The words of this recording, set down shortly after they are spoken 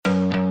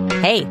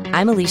Hey,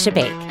 I'm Alicia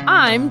Bake.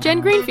 I'm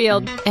Jen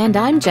Greenfield. And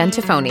I'm Jen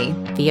Tafoni.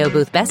 VO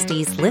Booth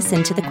Besties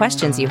listen to the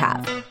questions you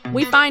have.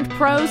 We find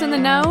pros in the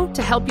know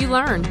to help you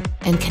learn.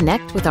 And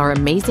connect with our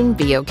amazing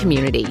VO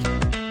community.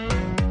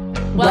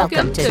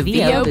 Welcome to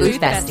VO Booth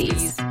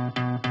Besties.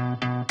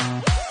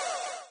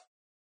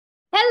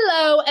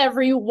 Hello,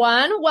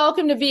 everyone.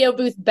 Welcome to VO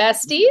Booth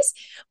Besties.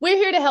 We're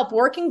here to help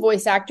working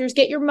voice actors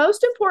get your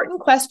most important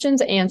questions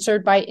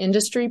answered by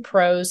industry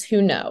pros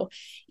who know.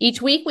 Each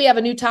week, we have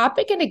a new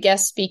topic and a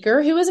guest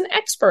speaker who is an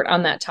expert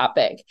on that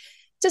topic.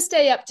 To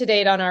stay up to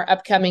date on our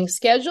upcoming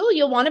schedule,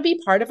 you'll want to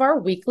be part of our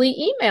weekly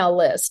email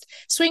list.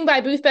 Swing by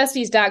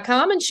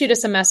boothbesties.com and shoot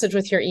us a message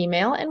with your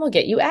email, and we'll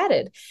get you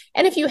added.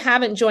 And if you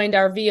haven't joined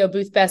our VO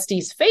Booth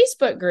Besties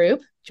Facebook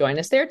group, join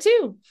us there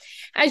too.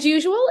 As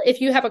usual,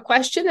 if you have a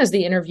question as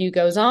the interview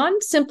goes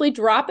on, simply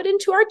drop it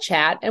into our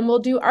chat and we'll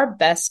do our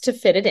best to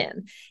fit it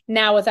in.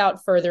 Now,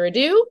 without further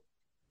ado,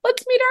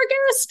 let's meet our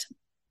guest.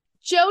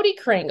 Jodi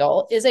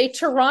Krangle is a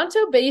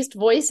Toronto-based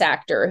voice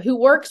actor who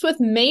works with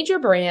major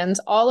brands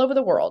all over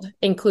the world,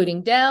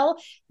 including Dell,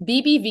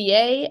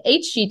 BBVA,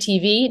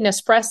 HGTV,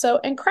 Nespresso,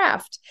 and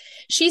Kraft.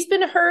 She's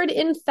been heard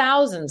in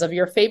thousands of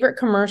your favorite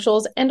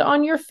commercials and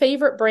on your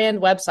favorite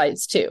brand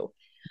websites, too.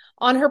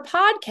 On her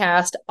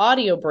podcast,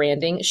 Audio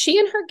Branding, she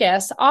and her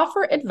guests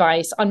offer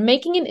advice on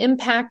making an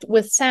impact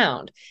with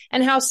sound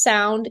and how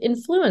sound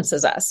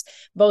influences us,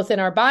 both in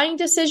our buying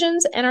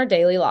decisions and our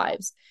daily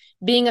lives.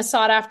 Being a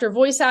sought-after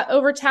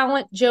voice-over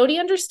talent, Jodi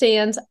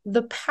understands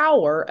the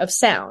power of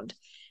sound.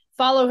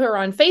 Follow her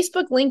on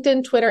Facebook,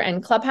 LinkedIn, Twitter,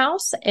 and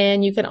Clubhouse,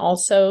 and you can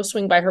also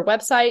swing by her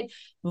website,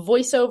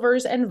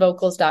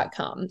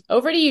 voiceoversandvocals.com.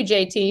 Over to you,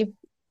 JT.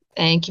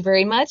 Thank you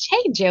very much.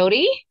 Hey,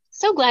 Jodi.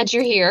 So glad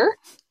you're here.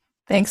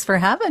 Thanks for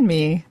having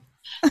me.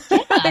 Yeah.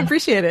 I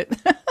appreciate it.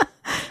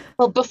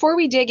 Well, before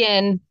we dig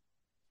in,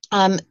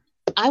 I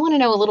want to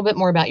know a little bit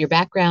more about your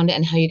background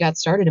and how you got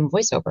started in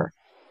voiceover.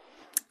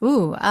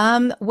 Ooh,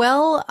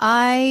 well,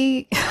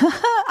 I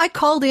I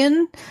called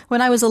in when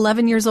I was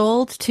 11 years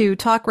old to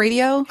talk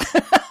radio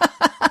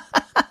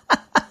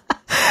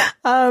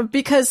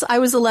because I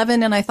was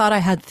 11 and I thought I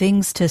had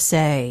things to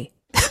say.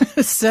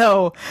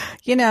 So,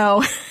 you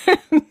know,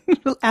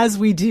 as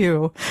we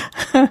do.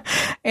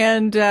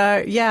 And,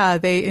 yeah,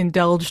 they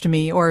indulged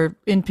me, or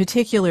in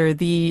particular,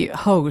 the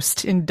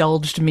host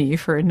indulged me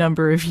for a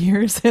number of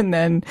years, and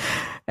then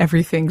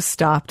everything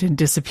stopped and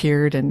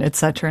disappeared and et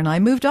cetera. And I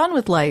moved on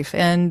with life.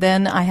 And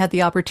then I had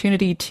the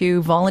opportunity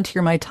to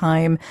volunteer my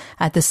time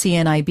at the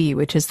CNIB,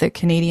 which is the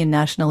Canadian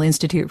National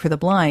Institute for the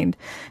Blind.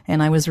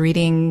 And I was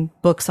reading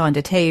books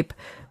onto tape.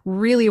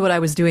 Really what I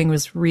was doing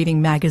was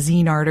reading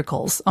magazine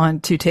articles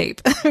onto tape,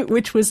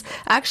 which was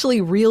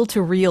actually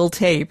reel-to-reel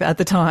tape at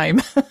the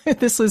time.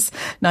 This was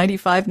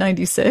 95,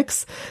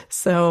 96.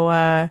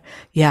 So,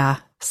 yeah.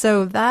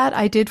 So that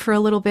I did for a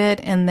little bit.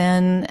 And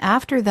then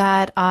after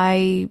that,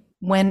 I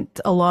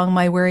went along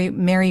my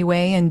merry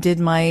way and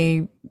did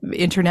my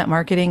internet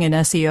marketing and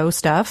SEO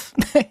stuff.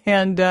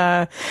 And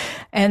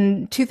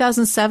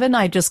 2007,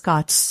 I just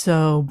got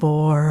so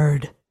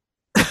bored.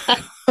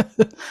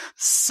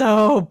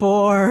 So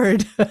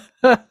bored.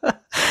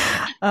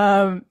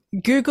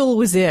 Google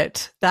was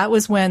it. That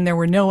was when there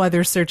were no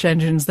other search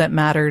engines that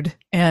mattered.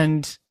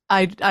 And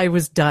I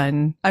was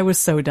done. I was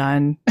so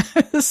done.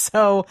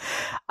 So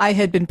I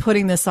had been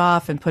putting this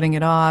off and putting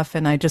it off.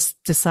 And I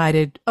just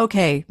decided,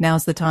 okay,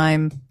 now's the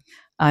time.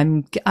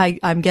 I'm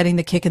getting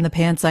the kick in the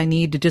pants I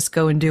need to just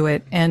go and do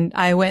it. And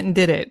I went and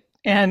did it.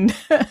 And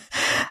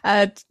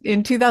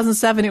in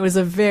 2007, it was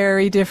a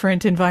very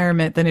different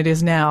environment than it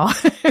is now.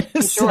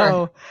 Sure.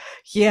 So,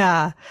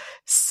 yeah.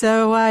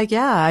 So,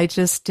 yeah, I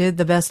just did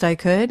the best I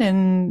could.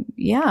 And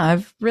yeah,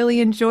 I've really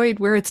enjoyed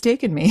where it's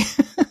taken me.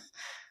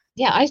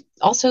 Yeah, I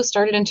also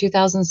started in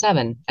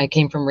 2007. I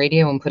came from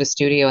radio and put a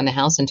studio in the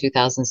house in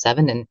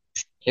 2007, and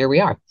here we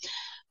are.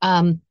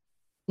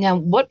 Now,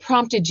 what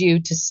prompted you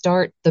to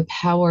start the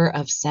Power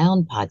of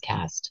Sound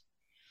podcast?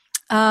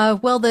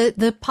 Well,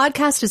 the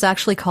podcast is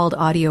actually called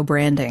Audio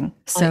Branding.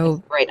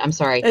 So right. I'm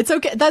sorry. It's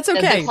okay. That's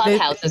okay. The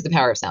Clubhouse is the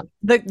Power of Sound.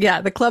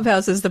 The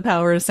Clubhouse is the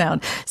Power of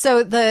Sound.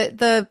 So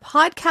the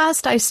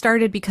podcast I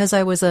started because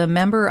I was a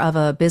member of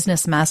a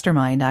business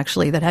mastermind,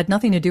 actually, that had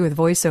nothing to do with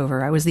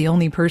voiceover. I was the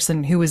only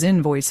person who was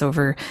in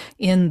voiceover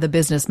in the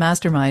business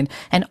mastermind,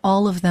 and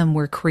all of them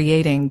were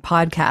creating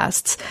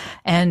podcasts.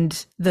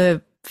 And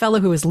the fellow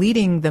who was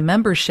leading the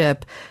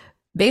membership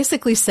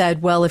basically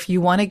said, well, if you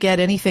want to get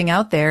anything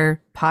out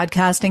there,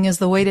 podcasting is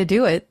the way to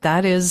do it.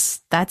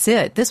 That's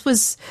it. This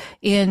was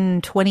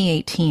in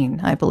 2018,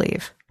 I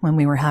believe, when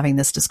we were having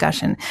this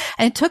discussion.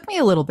 And it took me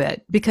a little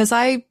bit because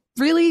I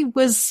really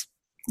was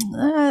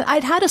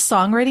I'd had a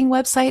songwriting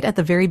website at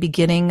the very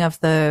beginning of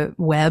the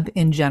web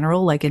in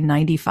general, like in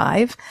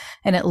 95,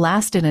 and it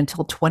lasted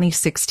until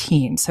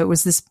 2016. So it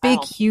was this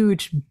big,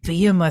 huge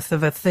behemoth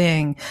of a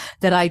thing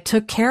that I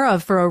took care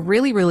of for a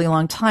really, really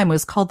long time. It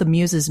was called the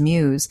Muse's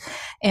Muse.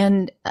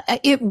 And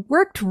it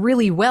worked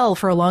really well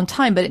for a long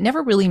time, but it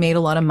never really made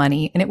a lot of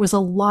money. And it was a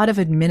lot of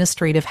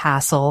administrative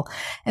hassle.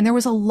 And there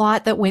was a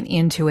lot that went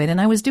into it.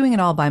 And I was doing it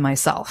all by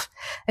myself.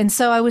 And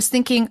so I was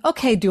thinking,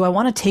 okay, do I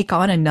want to take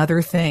on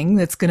another thing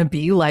that's going to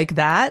be like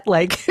that?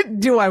 Like,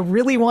 do I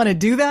really want to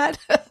do that?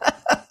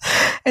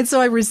 And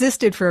so I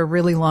resisted for a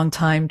really long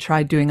time,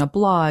 tried doing a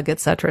blog, et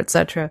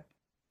cetera,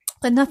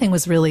 but nothing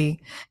was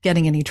really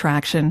getting any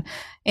traction.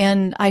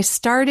 And I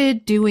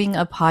started doing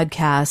a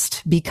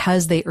podcast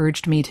because they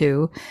urged me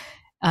to,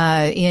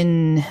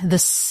 in the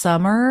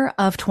summer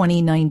of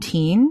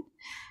 2019.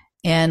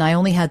 And I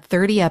only had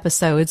 30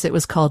 episodes. It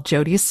was called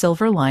Jodi's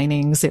Silver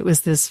Linings. It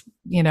was this,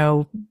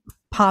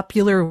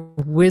 popular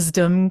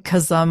wisdom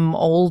because I'm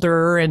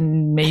older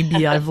and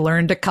maybe I've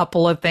learned a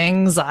couple of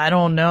things. I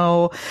don't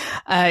know.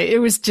 It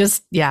was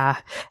just, yeah.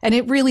 And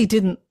it really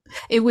didn't,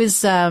 it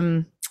was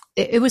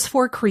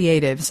for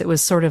creatives. It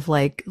was sort of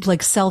like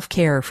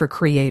self-care for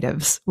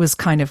creatives was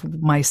kind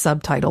of my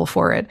subtitle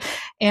for it.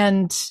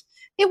 And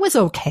it was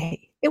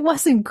okay. It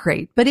wasn't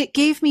great, but it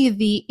gave me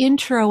the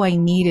intro I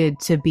needed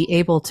to be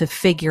able to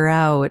figure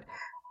out,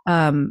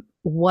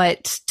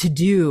 what to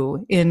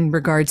do in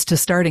regards to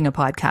starting a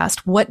podcast.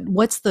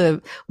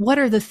 What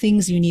are the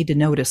things you need to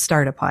know to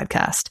start a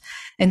podcast?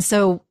 And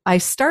so I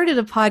started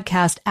a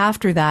podcast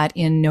after that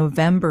in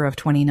November of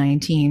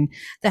 2019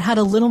 that had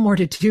a little more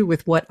to do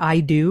with what I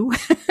do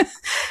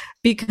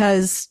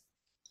because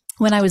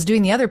when I was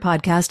doing the other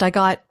podcast, I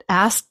got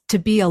asked to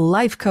be a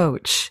life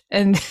coach.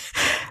 And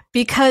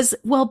because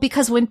when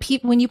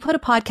you put a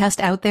podcast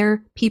out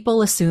there,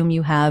 people assume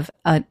you have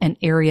an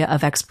area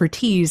of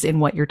expertise in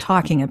what you're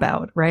talking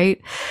about, right?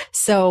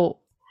 So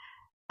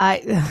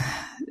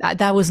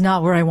that was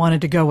not where I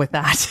wanted to go with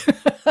that.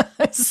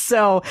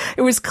 So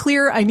it was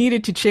clear I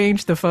needed to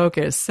change the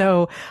focus.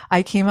 So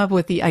I came up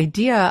with the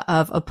idea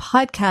of a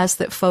podcast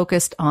that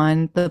focused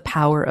on the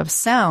power of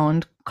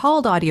sound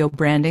called audio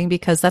branding,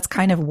 because that's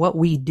kind of what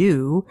we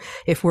do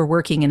if we're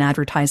working in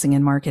advertising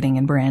and marketing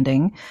and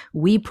branding.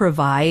 We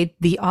provide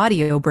the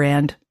audio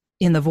brand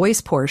in the voice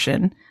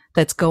portion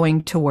that's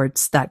going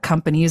towards that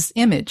company's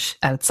image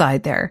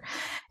outside there.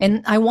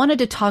 And I wanted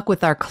to talk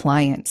with our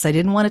clients. I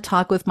didn't want to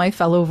talk with my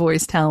fellow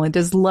voice talent,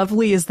 as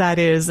lovely as that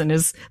is, and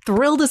as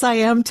thrilled as I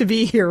am to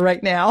be here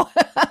right now.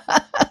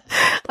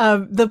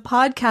 The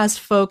podcast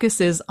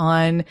focuses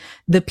on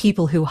the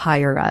people who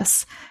hire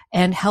us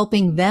and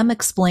helping them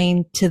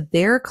explain to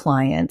their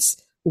clients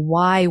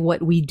why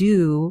what we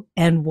do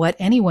and what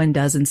anyone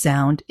does in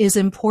sound is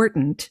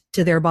important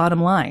to their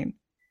bottom line,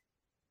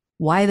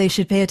 why they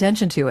should pay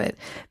attention to it.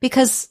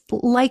 Because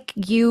like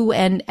you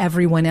and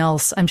everyone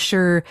else, I'm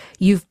sure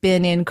you've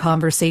been in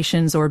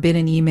conversations or been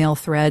in email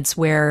threads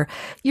where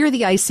you're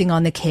the icing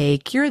on the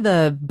cake, you're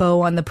the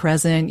bow on the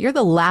present, you're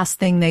the last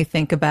thing they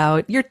think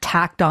about, you're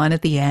tacked on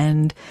at the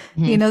end.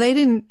 Mm-hmm. They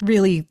didn't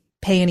really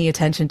pay any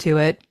attention to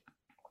it.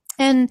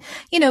 And,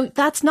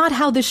 that's not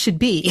how this should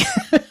be.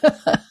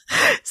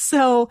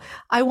 So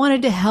I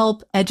wanted to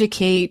help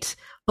educate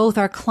both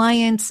our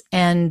clients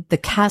and the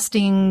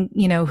casting,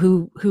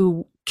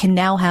 who can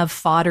now have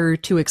fodder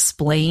to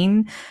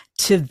explain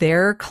to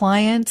their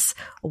clients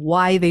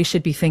why they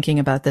should be thinking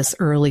about this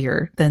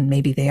earlier than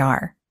maybe they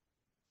are.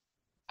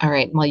 All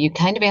right. Well, you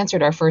kind of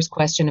answered our first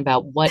question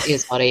about what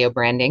is audio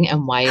branding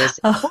and why is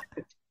it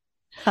important.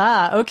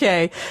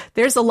 Okay.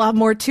 There's a lot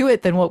more to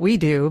it than what we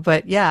do,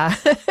 but yeah.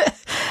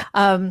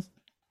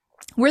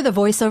 We're the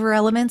voiceover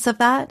elements of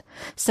that.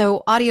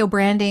 So audio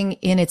branding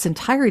in its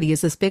entirety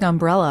is this big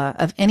umbrella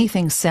of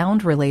anything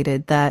sound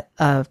related that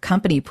a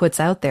company puts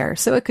out there.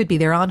 So it could be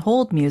their on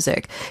hold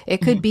music. It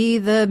could be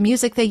the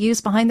music they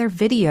use behind their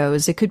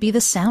videos. It could be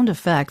the sound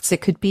effects. It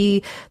could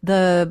be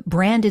the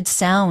branded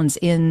sounds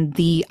in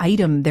the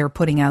item they're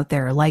putting out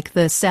there, like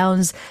the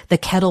sounds the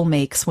kettle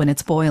makes when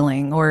it's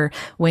boiling or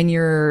when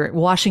your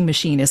washing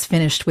machine is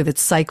finished with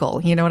its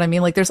cycle. You know what I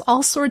mean? Like there's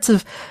all sorts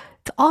of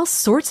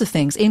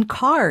things. In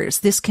cars,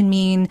 this can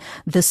mean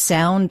the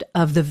sound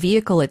of the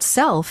vehicle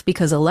itself,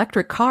 because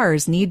electric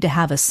cars need to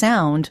have a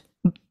sound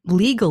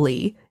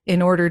legally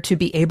in order to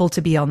be able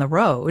to be on the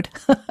road.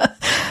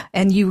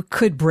 And you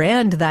could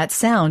brand that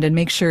sound and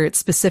make sure it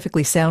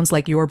specifically sounds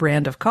like your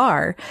brand of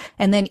car.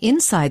 And then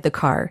inside the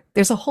car,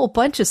 there's a whole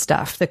bunch of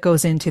stuff that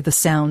goes into the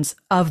sounds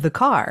of the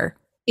car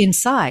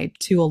inside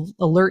to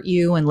alert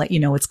you and let you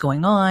know what's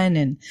going on.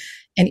 And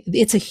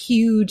it's a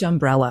huge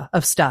umbrella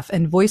of stuff.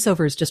 And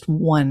voiceover is just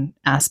one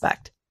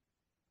aspect.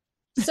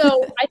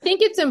 So I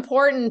think it's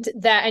important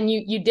that, and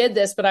you did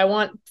this, but I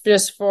want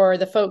just for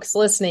the folks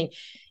listening,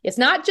 it's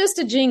not just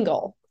a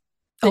jingle.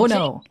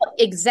 No.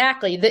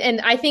 Exactly. And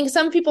I think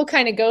some people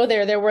kind of go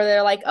there where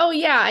they're like, oh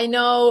yeah, I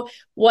know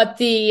what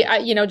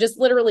just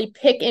literally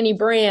pick any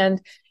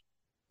brand.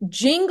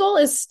 jingle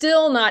is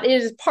still not, it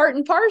is part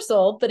and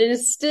parcel, but it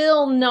is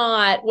still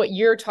not what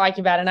you're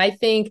talking about. And I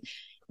think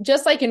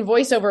just like in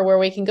voiceover, where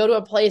we can go to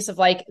a place of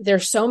like,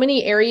 there's so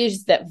many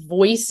areas that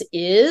voice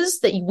is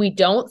that we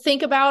don't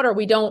think about or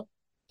we don't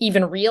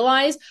even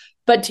realize.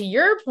 But to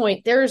your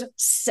point, there's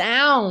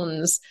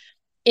sounds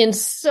in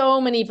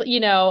so many, you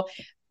know,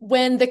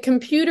 when the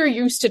computer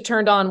used to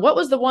turn on, what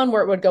was the one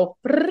where it would go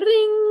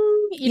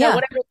ring, you know,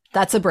 whatever.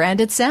 That's a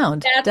branded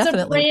sound. That's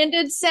definitely a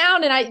branded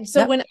sound. And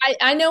when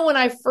I know when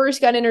I first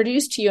got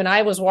introduced to you and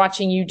I was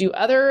watching you do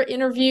other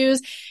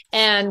interviews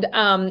and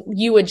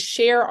you would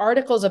share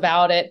articles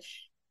about it,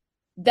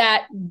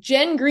 that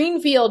Jen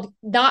Greenfield,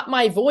 not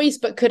my voice,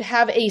 but could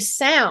have a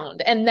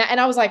sound. And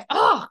I was like,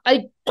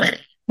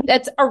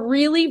 that's a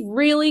really,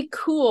 really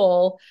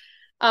cool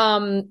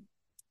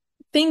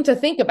thing to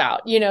think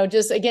about. You know,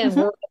 just again,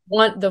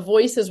 the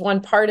voice is one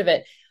part of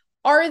it.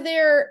 Are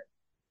there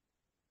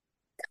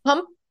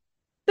companies?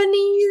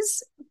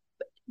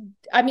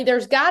 I mean,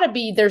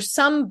 there's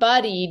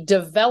somebody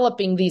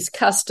developing these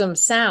custom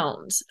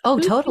sounds. Oh,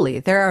 totally.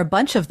 There are a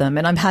bunch of them,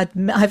 and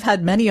I've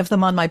had many of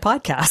them on my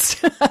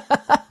podcast.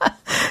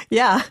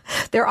 Yeah,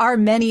 there are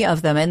many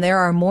of them, and there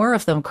are more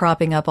of them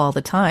cropping up all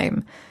the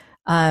time.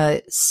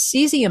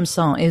 Cesium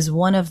Son is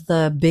one of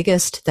the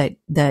biggest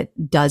that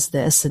does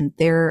this, and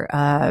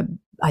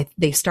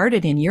they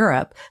started in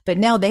Europe, but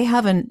now they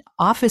have an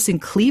office in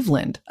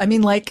Cleveland. I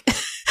mean, like,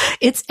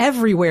 it's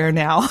everywhere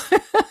now.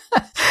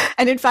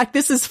 And in fact,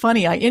 this is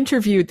funny. I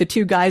interviewed the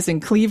two guys in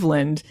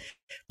Cleveland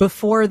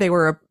before they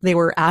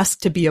were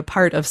asked to be a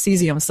part of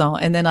Cesium Son,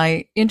 and then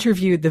I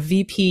interviewed the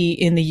VP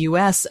in the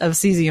US of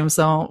Cesium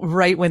Son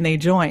right when they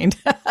joined.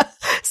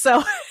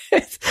 So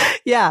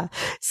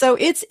so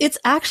it's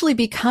actually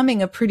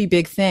becoming a pretty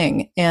big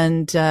thing.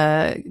 And,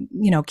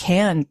 you know,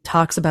 Cannes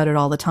talks about it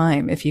all the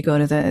time. If you go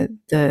to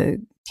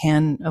the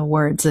Cannes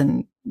Awards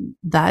and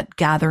that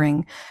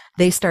gathering,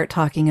 they start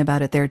talking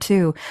about it there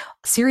too.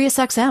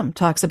 SiriusXM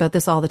talks about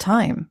this all the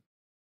time.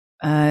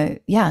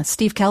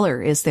 Steve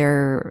Keller is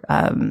their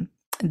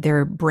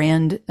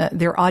brand,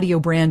 their audio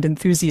brand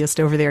enthusiast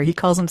over there. He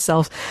calls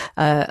himself,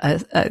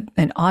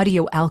 an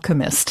audio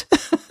alchemist.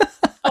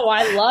 Oh,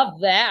 I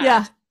love that.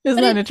 Yeah.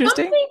 Isn't that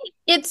interesting?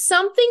 It's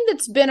something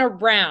that's been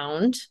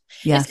around.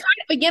 Yeah. It's kind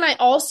of, again, I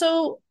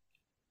also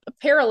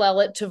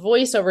parallel it to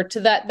voiceover,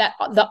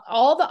 to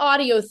all the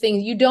audio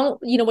things. You don't,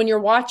 you know, when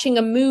you're watching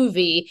a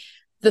movie,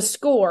 the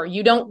score,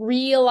 you don't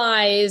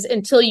realize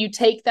until you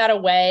take that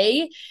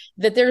away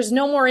that there's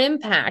no more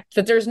impact,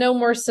 that there's no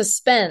more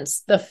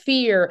suspense, the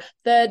fear,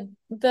 the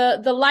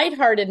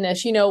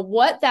lightheartedness, you know,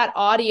 what that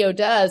audio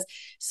does.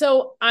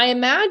 So I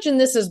imagine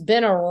this has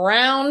been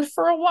around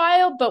for a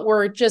while, but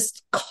we're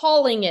just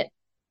calling it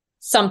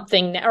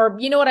something, or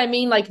you know what I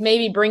mean? Like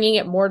maybe bringing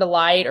it more to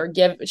light or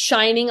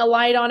shining a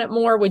light on it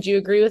more. Would you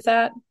agree with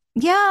that?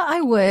 Yeah,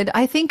 I would.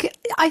 I think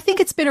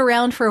it's been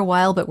around for a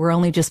while, but we're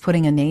only just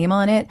putting a name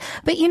on it.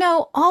 But you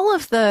know,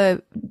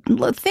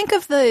 think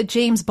of the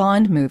James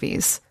Bond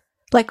movies.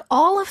 Like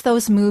all of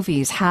those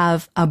movies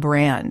have a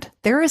brand.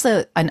 There is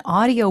an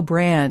audio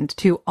brand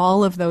to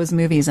all of those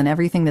movies and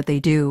everything that they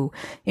do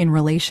in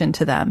relation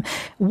to them.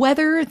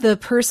 Whether the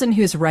person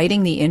who's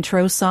writing the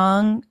intro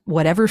song,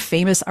 whatever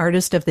famous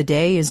artist of the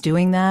day is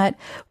doing that,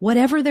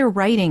 whatever they're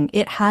writing,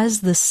 it has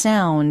the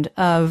sound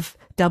of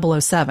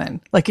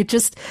 007. Like it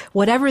just,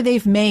 whatever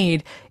they've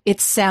made, it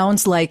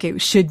sounds like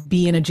it should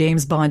be in a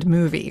James Bond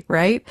movie,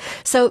 right?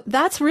 So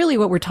that's really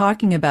what we're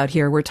talking about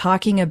here. We're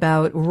talking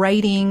about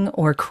writing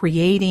or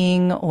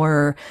creating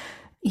or,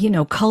 you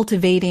know,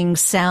 cultivating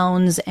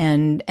sounds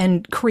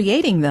and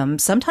creating them,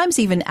 sometimes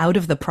even out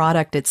of the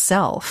product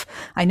itself.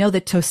 I know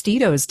that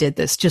Tostitos did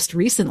this just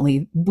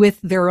recently with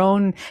their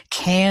own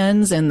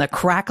cans and the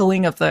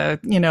crackling of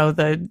the, you know,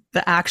 the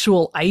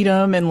actual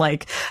item and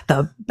like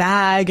the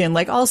bag and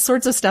like all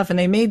sorts of stuff. And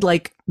they made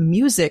like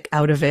music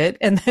out of it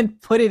and then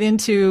put it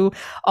into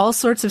all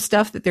sorts of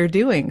stuff that they're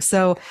doing.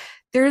 So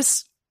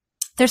there's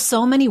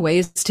so many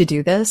ways to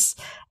do this.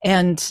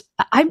 And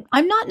I'm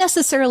not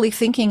necessarily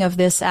thinking of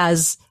this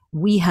as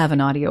we have an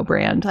audio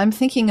brand. I'm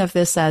thinking of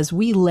this as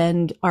we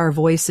lend our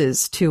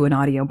voices to an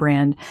audio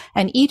brand.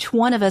 And each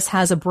one of us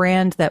has a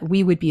brand that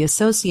we would be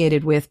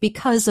associated with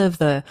because of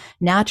the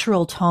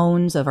natural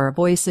tones of our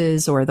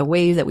voices or the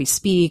way that we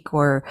speak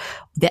or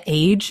the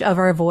age of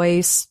our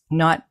voice,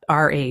 not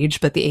our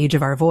age, but the age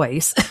of our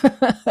voice.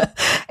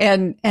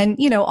 and,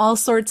 you know, all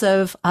sorts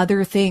of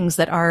other things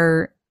that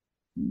are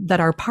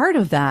part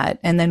of that.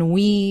 And then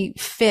we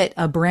fit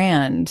a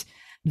brand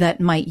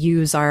that might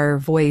use our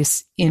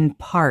voice in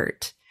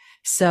part.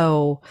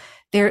 So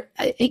there,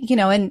 you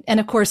know, and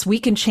of course we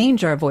can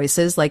change our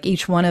voices. Like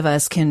each one of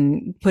us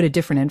can put a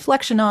different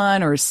inflection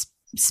on or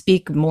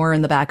speak more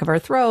in the back of our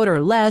throat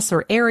or less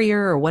or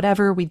airier or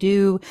whatever we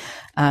do.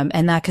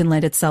 And that can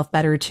lend itself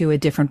better to a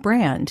different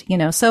brand, you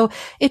know, so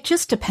it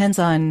just depends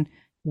on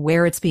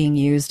where it's being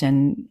used.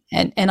 And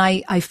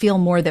I feel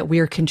more that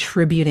we're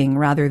contributing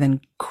rather than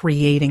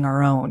creating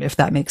our own, if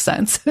that makes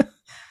sense.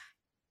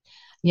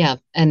 Yeah.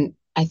 And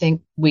I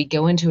think we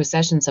go into a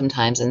session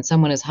sometimes and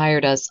someone has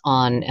hired us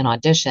on an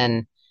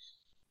audition.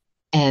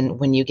 And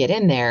when you get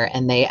in there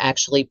and they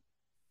actually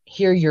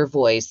hear your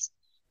voice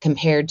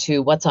compared to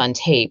what's on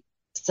tape,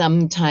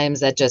 sometimes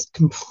that just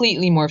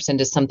completely morphs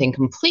into something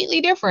completely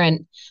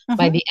different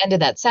by the end of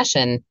that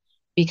session,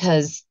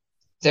 because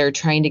they're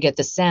trying to get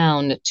the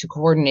sound to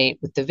coordinate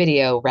with the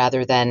video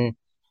rather than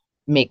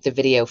make the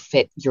video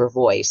fit your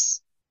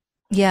voice.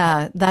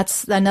 Yeah,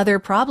 that's another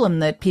problem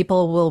that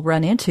people will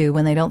run into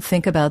when they don't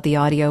think about the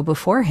audio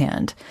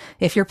beforehand.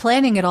 If you're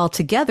planning it all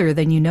together,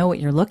 then you know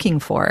what you're looking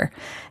for,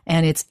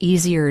 and it's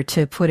easier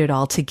to put it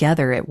all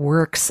together. It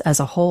works as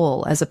a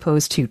whole as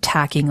opposed to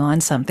tacking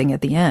on something at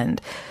the end.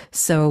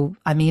 So,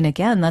 I mean,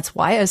 again, that's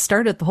why I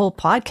started the whole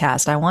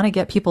podcast. I want to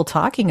get people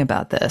talking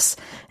about this,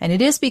 and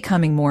it is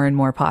becoming more and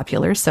more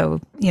popular. So,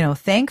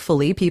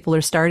 thankfully, people are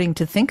starting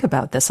to think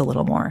about this a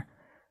little more.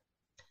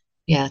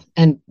 Yeah.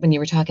 And when you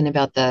were talking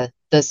about the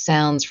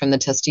sounds from the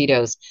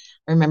Tostitos,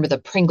 I remember the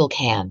Pringle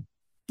can.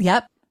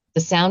 Yep. The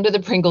sound of the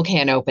Pringle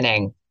can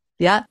opening.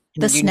 Yeah.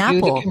 The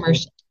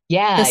Snapple.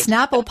 Yeah. The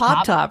Snapple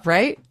Pop Top,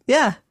 right?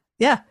 Yeah.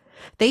 Yeah.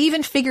 They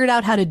even figured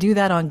out how to do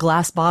that on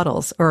glass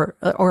bottles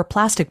or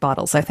plastic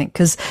bottles, I think,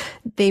 because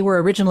they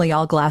were originally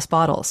all glass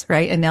bottles,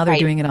 right? And now they're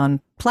doing it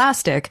on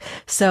plastic.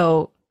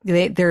 So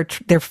they're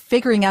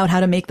figuring out how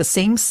to make the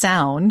same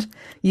sound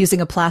using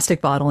a plastic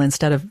bottle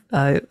instead of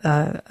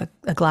a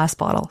glass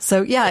bottle.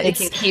 So yeah, they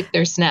can keep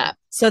their snap.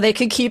 So they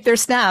can keep their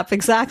snap.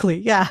 Exactly.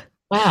 Yeah.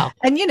 Wow.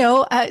 And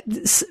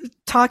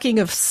talking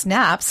of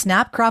snap,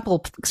 crackle,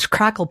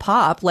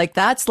 pop,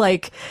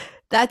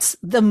 that's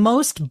the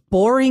most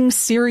boring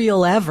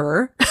cereal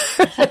ever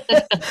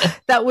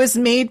that was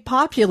made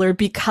popular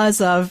because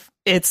of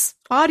its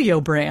audio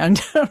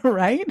brand,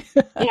 right?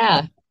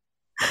 Yeah.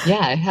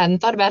 Yeah, I hadn't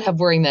thought about how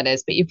boring that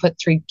is, but you put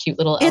 3 cute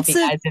little elfie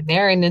guys in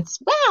there and it's,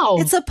 wow.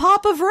 It's a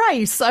pop of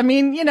rice. I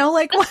mean,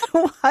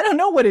 I don't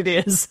know what it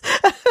is.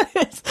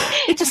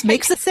 It just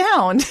makes a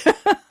sound.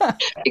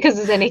 Because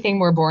is anything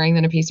more boring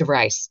than a piece of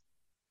rice?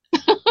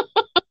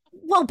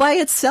 Well, by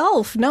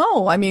itself,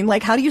 no. I mean,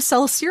 how do you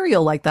sell a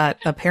cereal like that?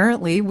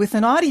 Apparently with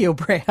an audio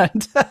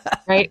brand.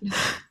 Right.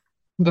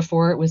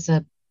 Before it was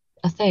a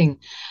thing.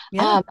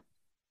 Yeah.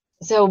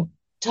 So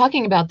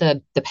talking about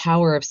the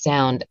power of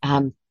sound,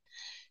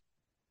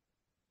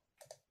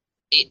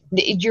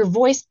 your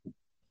voice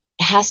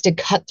has to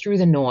cut through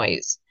the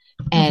noise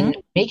and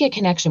make a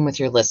connection with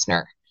your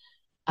listener.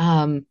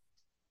 How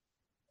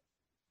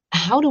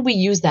do we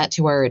use that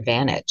to our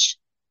advantage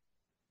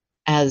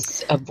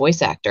as a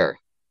voice actor?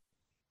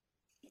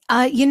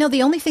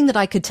 The only thing that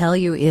I could tell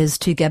you is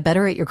to get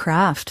better at your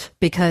craft,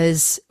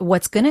 because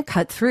what's going to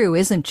cut through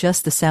isn't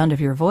just the sound of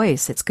your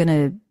voice. It's going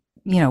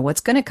to,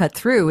 what's going to cut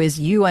through is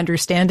you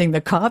understanding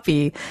the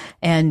copy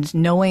and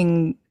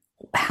knowing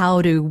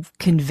how to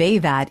convey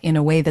that in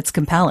a way that's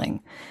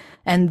compelling.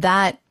 And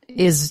that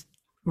is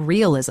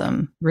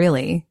realism,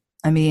 really.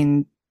 I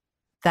mean,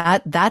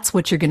 that's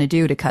what you're going to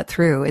do to cut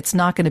through. It's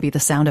not going to be the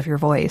sound of your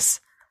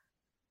voice.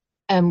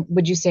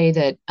 Would you say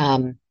that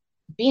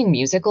being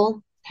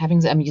musical,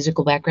 having a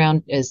musical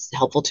background is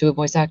helpful to a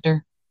voice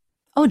actor?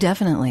 Oh,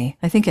 definitely.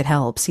 I think it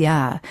helps.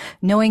 Yeah.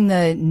 Knowing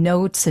the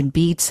notes and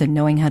beats and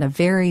knowing how to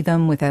vary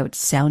them without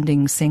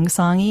sounding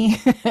sing-songy,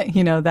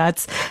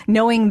 that's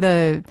knowing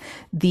the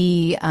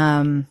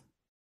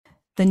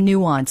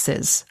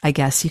nuances, I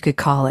guess you could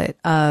call it,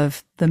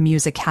 of the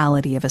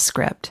musicality of a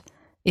script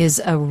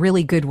is a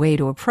really good way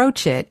to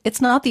approach it.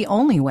 It's not the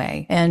only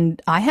way. And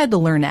I had to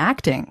learn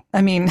acting.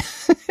 I mean,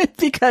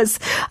 because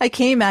I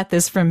came at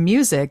this from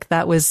music.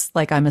 That was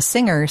I'm a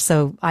singer.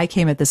 So I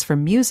came at this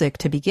from music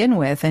to begin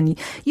with. And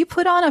you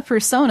put on a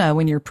persona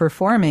when you're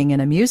performing in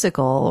a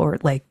musical or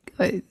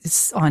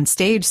on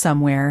stage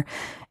somewhere.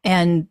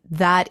 And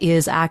that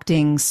is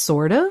acting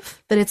sort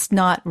of, but it's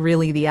not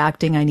really the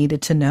acting I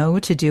needed to know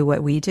to do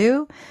what we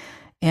do.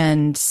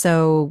 And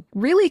so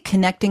really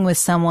connecting with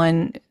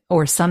someone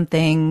or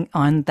something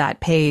on that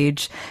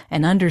page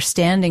and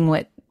understanding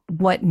what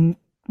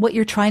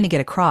you're trying to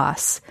get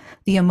across,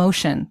 the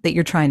emotion that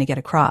you're trying to get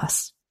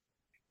across,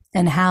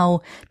 and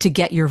how to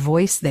get your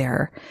voice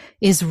there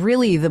is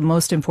really the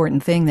most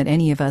important thing that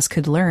any of us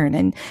could learn.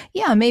 And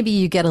yeah, maybe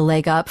you get a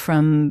leg up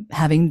from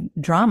having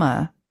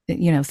drama,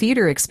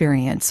 theater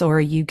experience, or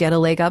you get a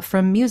leg up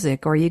from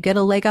music, or you get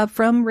a leg up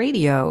from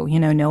radio,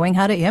 knowing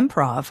how to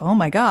improv. Oh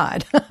my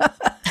God.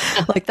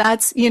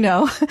 That's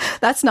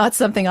not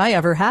something I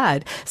ever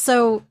had.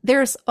 So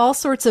there's all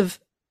sorts of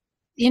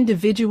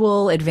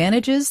individual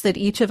advantages that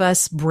each of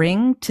us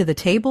bring to the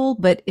table,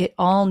 but it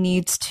all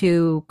needs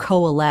to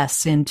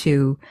coalesce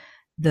into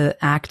the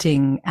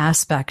acting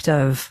aspect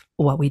of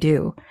what we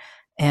do.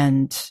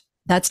 And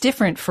that's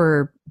different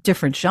for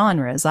different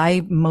genres.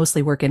 I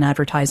mostly work in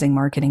advertising,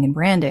 marketing, and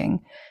branding.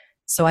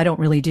 So I don't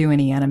really do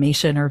any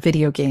animation or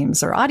video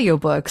games or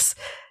audiobooks.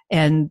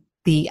 And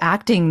the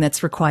acting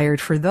that's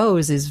required for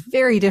those is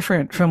very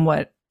different from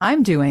what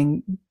I'm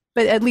doing,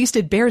 but at least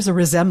it bears a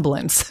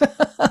resemblance.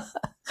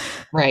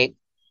 Right.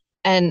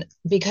 And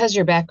because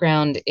your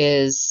background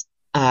is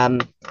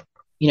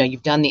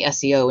you've done the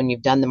SEO and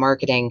you've done the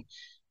marketing,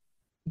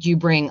 you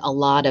bring a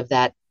lot of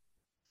that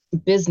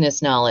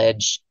business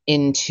knowledge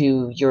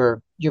into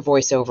your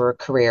voiceover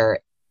career.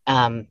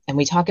 And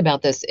we talk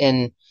about this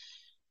in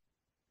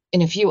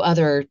a few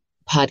other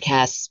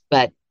podcasts,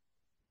 but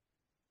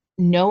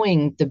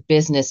knowing the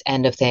business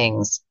end of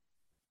things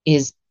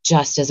is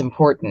just as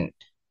important.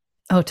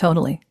 Oh,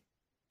 totally.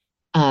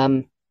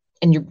 And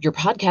your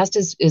podcast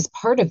is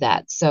part of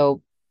that.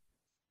 So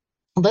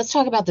let's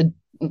talk about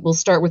we'll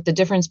start with the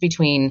difference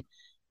between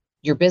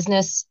your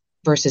business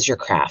versus your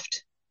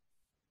craft.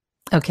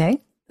 Okay.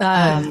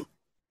 Yeah,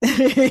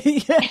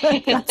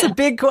 that's a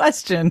big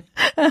question.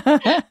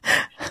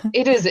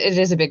 It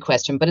is a big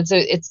question, but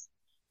it's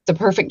the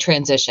perfect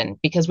transition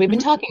because we've been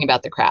talking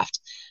about the craft.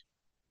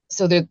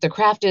 So the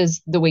craft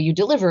is the way you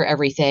deliver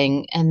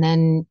everything. And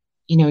then,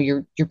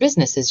 your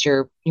business is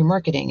your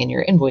marketing and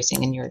your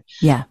invoicing and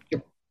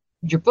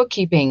your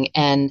bookkeeping.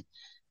 And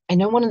I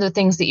know one of the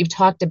things that you've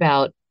talked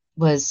about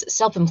was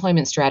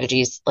self-employment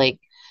strategies. Like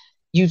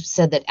you've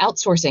said that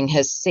outsourcing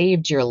has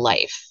saved your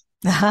life.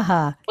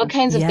 What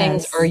kinds of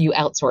things are you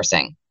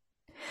outsourcing?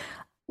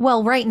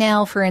 Well, right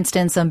now, for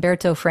instance,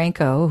 Umberto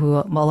Franco, who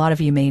a lot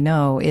of you may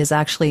know, is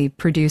actually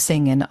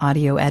producing and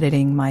audio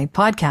editing my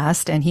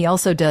podcast. And he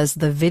also does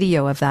the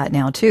video of that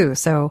now, too.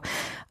 So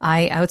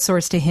I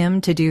outsource to him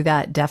to do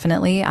that.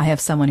 Definitely. I have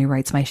someone who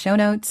writes my show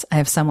notes. I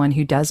have someone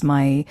who does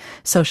my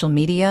social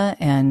media.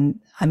 And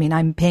I mean,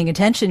 I'm paying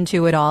attention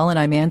to it all and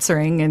I'm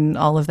answering and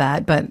all of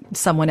that, but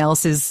someone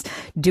else is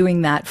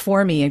doing that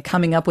for me and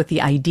coming up with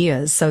the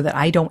ideas so that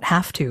I don't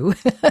have to.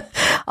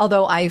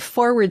 Although I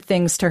forward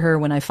things to her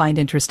when I find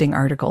interesting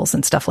articles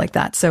and stuff like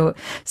that. So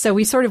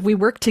we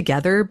work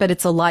together, but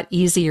it's a lot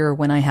easier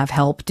when I have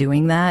help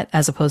doing that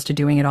as opposed to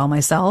doing it all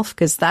myself,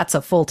 because that's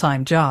a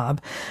full-time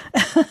job.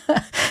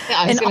 Yeah,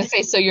 I was going to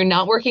say, so you're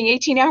not working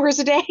 18 hours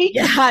a day?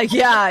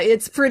 Yeah,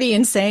 it's pretty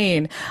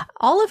insane.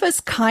 All of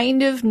us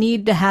kind of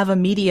need to have a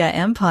media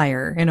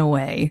empire in a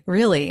way,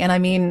 really. And I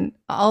mean,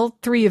 all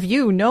three of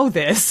you know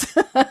this.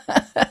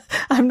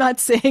 I'm not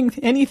saying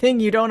anything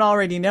you don't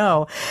already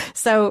know.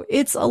 So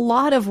it's a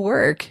lot of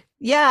work.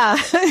 Yeah.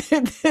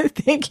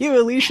 Thank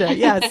you, Alicia.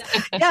 Yes.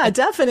 Yeah,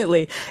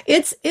 definitely.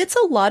 It's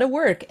a lot of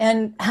work,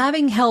 and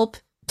having help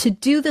to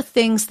do the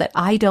things that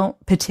I don't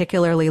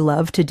particularly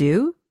love to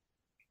do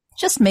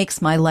just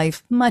makes my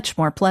life much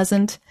more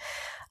pleasant.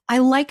 I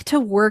like to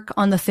work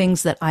on the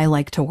things that I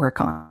like to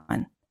work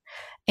on.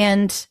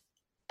 And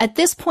at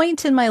this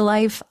point in my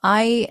life,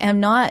 I am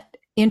not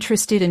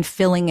interested in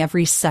filling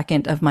every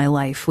second of my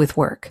life with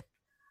work.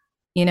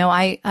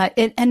 And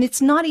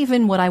it's not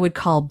even what I would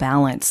call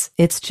balance.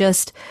 It's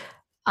just,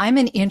 I'm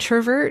an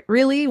introvert,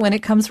 really, when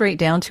it comes right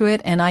down to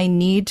it, and I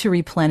need to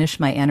replenish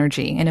my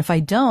energy. And if I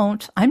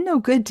don't, I'm no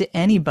good to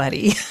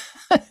anybody.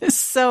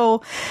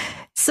 So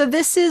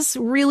this is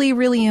really,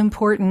 really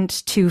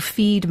important to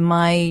feed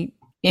my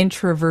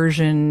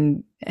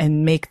introversion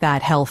and make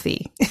that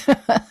healthy.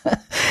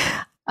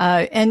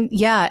 And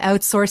yeah,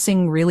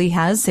 outsourcing really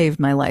has saved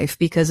my life,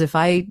 because if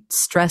I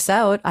stress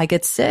out, I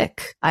get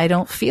sick. I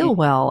don't feel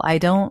well. I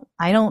don't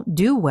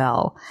do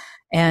well.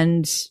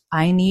 And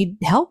I need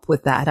help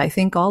with that. I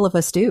think all of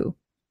us do.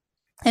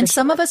 And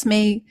some of us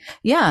may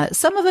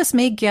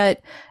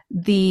get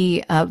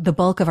the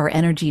bulk of our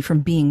energy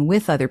from being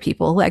with other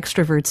people.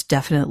 Extroverts,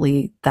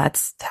 definitely,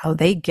 that's how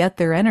they get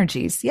their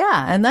energies.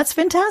 Yeah. And that's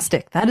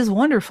fantastic. That is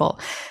wonderful.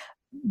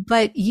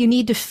 But you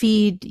need to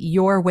feed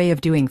your way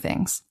of doing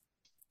things.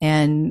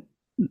 And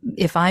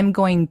if I'm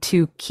going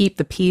to keep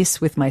the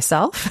peace with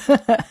myself,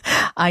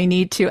 I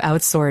need to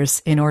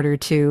outsource in order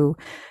to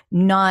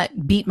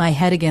not beat my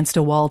head against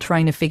a wall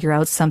trying to figure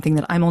out something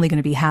that I'm only going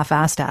to be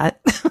half-assed at.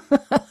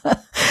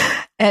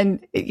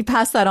 And you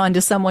pass that on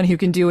to someone who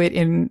can do it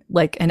in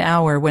like an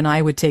hour when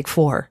I would take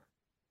 4.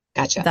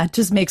 Gotcha. That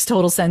just makes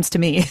total sense to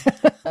me.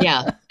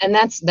 Yeah. And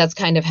that's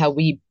kind of how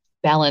we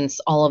balance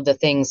all of the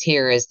things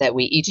here, is that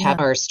we each have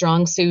our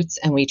strong suits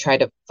and we try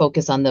to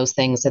focus on those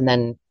things and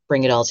then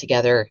bring it all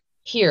together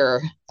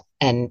here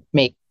and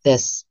make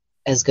this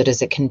as good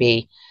as it can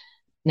be.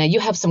 Now, you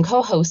have some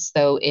co-hosts,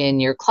 though, in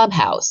your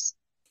clubhouse.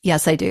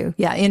 Yes, I do.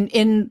 Yeah,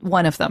 in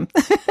one of them.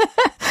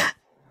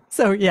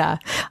 So, yeah,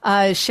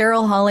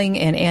 Cheryl Holling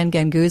and Ann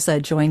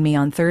Ganguza join me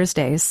on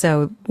Thursdays.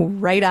 So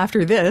right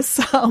after this,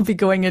 I'll be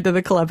going into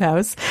the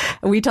clubhouse.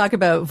 We talk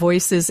about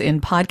voices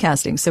in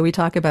podcasting. So we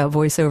talk about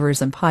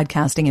voiceovers and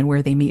podcasting and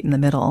where they meet in the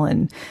middle.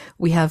 And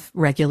we have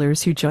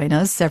regulars who join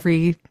us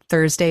every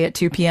Thursday at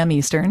 2 p.m.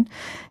 Eastern.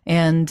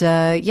 And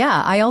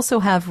I also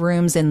have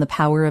rooms in the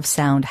Power of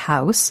Sound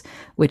house,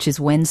 which is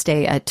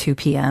Wednesday at 2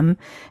 p.m.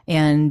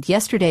 And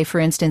yesterday, for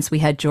instance, we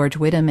had George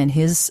Whittam and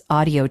his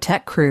audio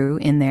tech crew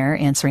in there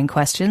answering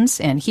questions.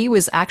 And he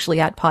was actually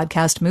at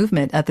Podcast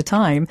Movement at the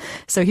time.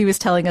 So he was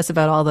telling us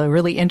about all the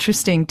really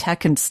interesting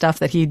tech and stuff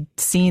that he'd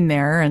seen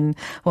there and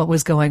what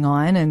was going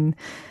on. And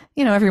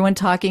everyone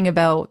talking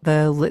about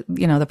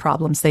the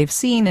problems they've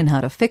seen and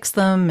how to fix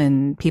them,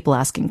 and people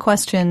asking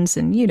questions,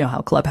 and you know how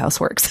Clubhouse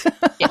works.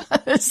 Yeah.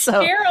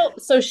 So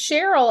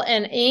Cheryl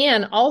and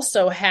Anne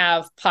also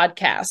have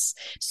podcasts.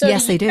 So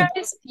yes, they do.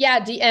 Guys, yeah,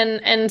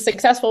 and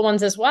successful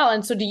ones as well.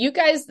 And so do you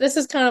guys, this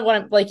is kind of what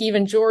I'm like,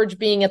 even George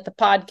being at the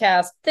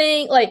podcast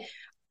thing, like,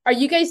 are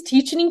you guys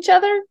teaching each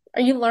other?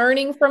 Are you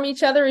learning from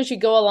each other as you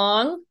go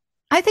along?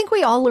 I think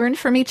we all learn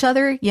from each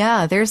other.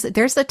 Yeah, there's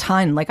a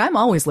ton. Like, I'm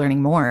always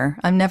learning more.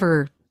 I'm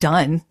never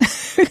done.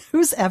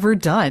 Who's ever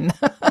done?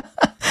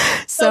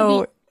 So do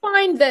you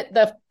find that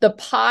the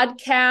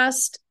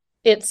podcast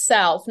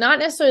itself, not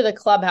necessarily the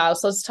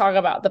Clubhouse, let's talk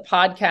about the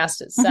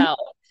podcast itself.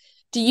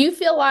 Do you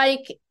feel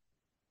like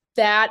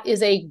that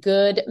is a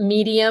good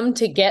medium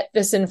to get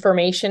this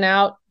information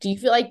out? Do you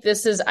feel like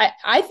this is,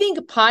 I think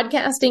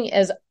podcasting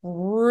is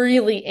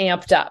really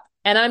amped up.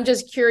 And I'm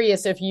just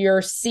curious if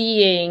you're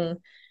seeing,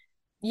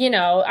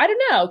 I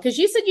don't know, because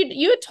you said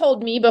you had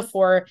told me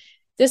before,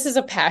 this is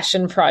a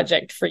passion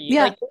project for you.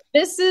 Yeah. Like,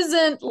 this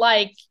isn't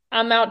like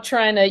I'm out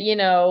trying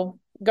to,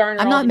 garner.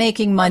 I'm not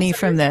making money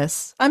from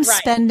this. I'm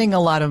spending a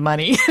lot of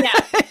money. Yeah.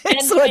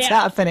 That's what's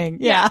happening.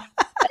 Yeah.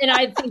 And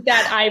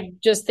I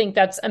just think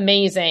that's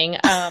amazing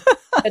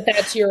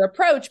that's your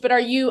approach. But are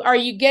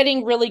you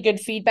getting really good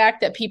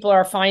feedback that people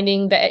are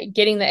finding that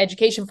getting the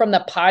education from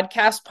the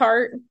podcast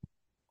part?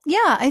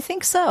 Yeah, I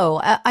think so.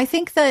 I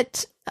think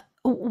that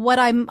what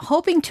I'm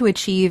hoping to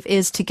achieve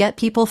is to get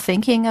people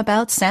thinking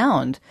about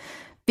sound.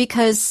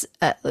 Because,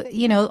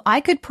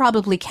 I could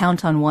probably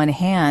count on one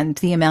hand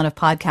the amount of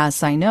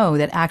podcasts I know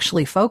that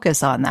actually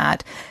focus on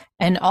that.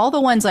 And all the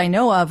ones I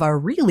know of are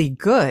really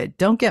good.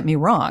 Don't get me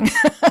wrong.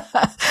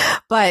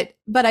 But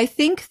I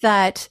think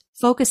that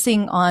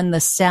focusing on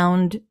the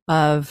sound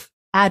of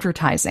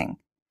advertising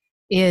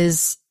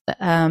is,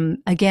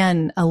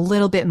 again, a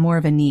little bit more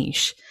of a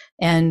niche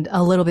and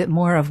a little bit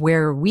more of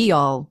where we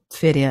all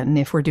fit in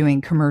if we're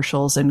doing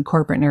commercials and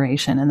corporate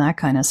narration and that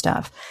kind of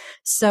stuff.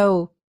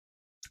 So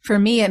for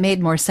me, it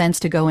made more sense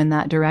to go in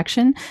that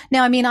direction.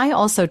 Now, I mean, I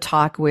also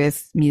talk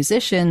with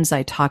musicians.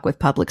 I talk with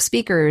public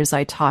speakers.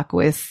 I talk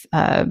with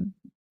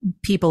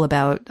people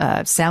about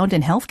sound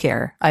in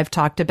healthcare. I've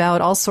talked about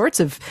all sorts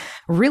of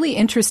really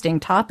interesting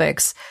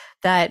topics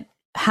that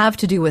have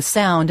to do with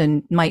sound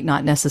and might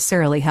not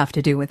necessarily have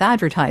to do with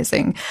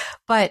advertising.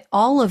 But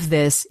all of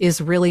this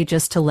is really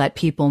just to let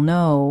people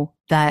know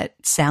that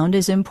sound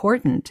is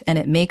important and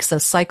it makes a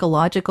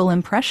psychological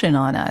impression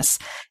on us.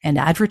 And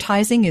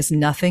advertising is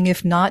nothing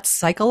if not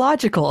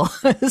psychological.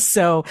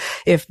 So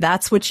if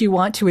that's what you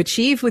want to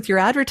achieve with your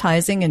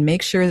advertising and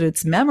make sure that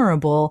it's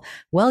memorable,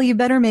 well, you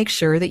better make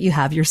sure that you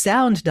have your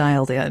sound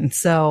dialed in.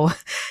 So,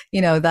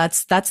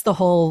 that's the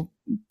whole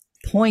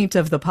point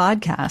of the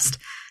podcast.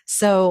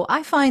 So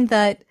I find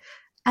that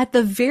at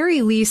the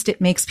very least,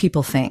 it makes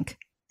people think.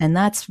 And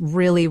that's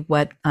really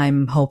what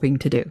I'm hoping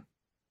to do.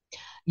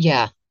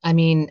 Yeah. I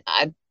mean,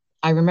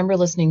 I remember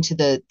listening to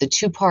the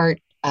 2-part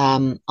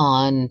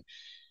on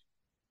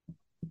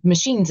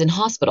machines in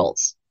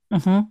hospitals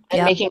and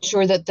making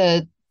sure that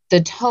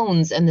the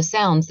tones and the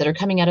sounds that are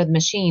coming out of the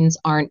machines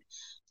aren't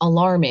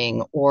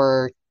alarming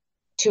or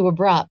too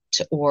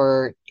abrupt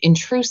or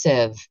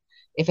intrusive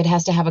if it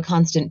has to have a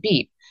constant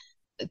beep.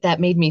 That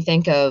made me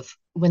think of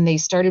when they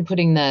started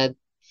putting the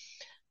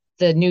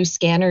new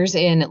scanners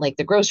in at like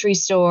the grocery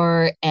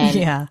store,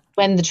 and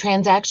when the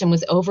transaction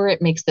was over, it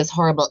makes this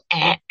horrible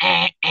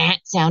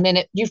sound,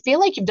 and you feel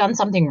like you've done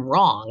something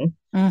wrong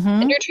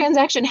and your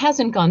transaction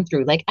hasn't gone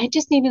through. Like, I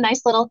just need a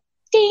nice little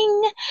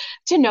ding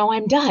to know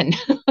I'm done.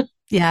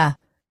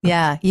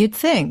 Yeah, you'd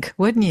think,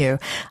 wouldn't you?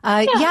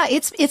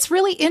 It's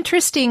really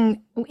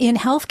interesting in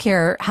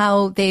healthcare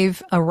how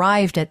they've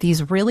arrived at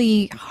these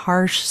really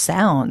harsh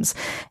sounds.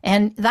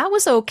 And that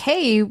was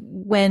okay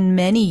when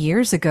many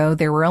years ago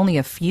there were only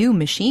a few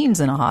machines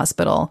in a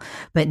hospital,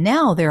 but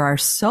now there are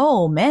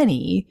so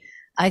many.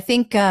 I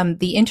think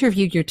the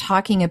interview you're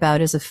talking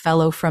about is a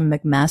fellow from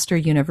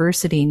McMaster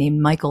University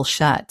named Michael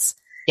Schutz.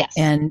 Yes.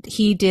 And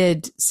he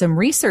did some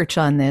research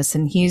on this,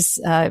 and he's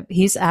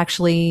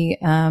actually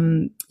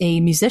a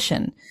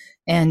musician,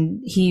 and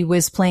he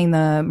was playing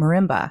the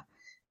marimba.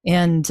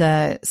 And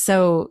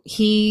so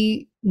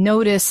he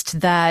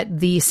noticed that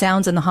the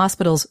sounds in the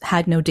hospitals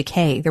had no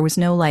decay. There was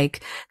no,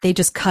 they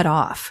just cut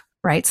off,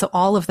 right? So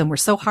all of them were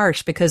so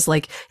harsh because,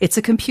 it's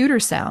a computer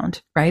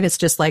sound, right? It's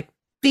just like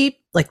beep,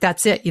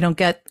 that's it. You don't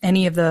get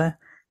any of the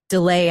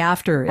delay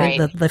after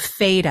the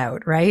fade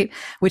out, right?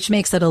 Which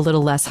makes it a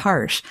little less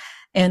harsh.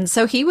 And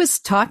so he was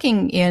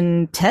talking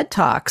in TED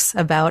Talks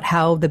about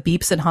how the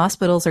beeps in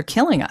hospitals are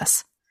killing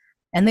us.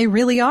 And they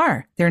really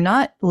are. They're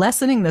not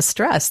lessening the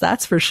stress,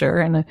 that's for sure.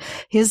 And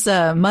his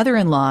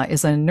mother-in-law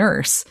is a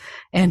nurse,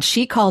 and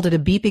she called it a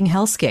beeping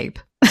hellscape.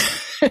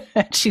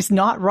 She's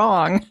not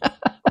wrong.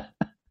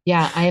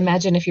 Yeah, I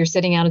imagine if you're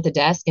sitting out at the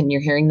desk and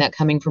you're hearing that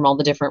coming from all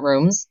the different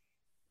rooms.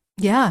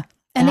 Yeah,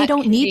 and they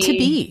don't need to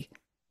be.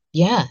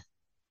 Yeah.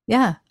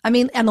 Yeah. I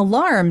mean, an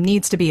alarm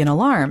needs to be an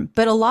alarm,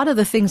 but a lot of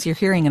the things you're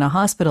hearing in a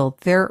hospital,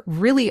 they're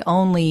really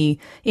only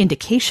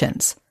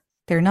indications.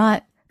 They're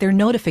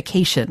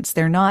notifications.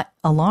 They're not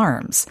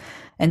alarms.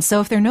 And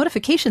so if they're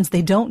notifications,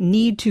 they don't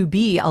need to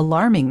be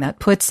alarming. That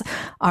puts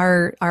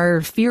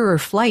our fear or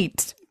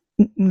flight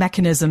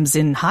mechanisms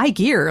in high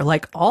gear,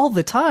 like all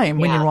the time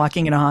when you're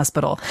walking in a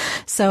hospital.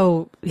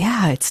 So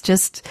yeah,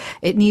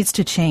 it needs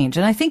to change.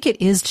 And I think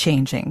it is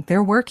changing.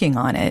 They're working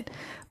on it,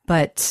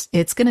 but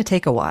it's going to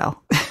take a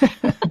while.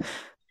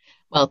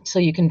 Well,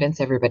 till you convince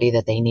everybody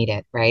that they need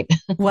it, right?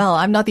 Well,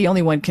 I'm not the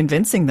only one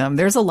convincing them.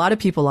 There's a lot of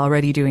people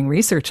already doing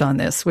research on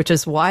this, which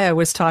is why I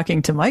was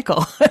talking to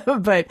Michael.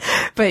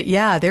 but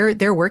yeah,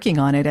 they're working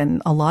on it,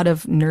 and a lot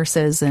of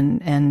nurses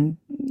and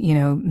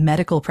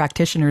medical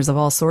practitioners of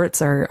all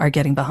sorts are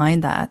getting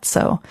behind that.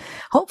 So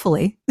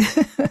hopefully.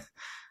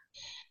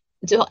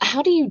 So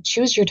how do you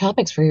choose your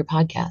topics for your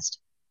podcast?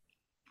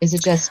 Is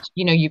it just,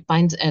 you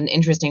find an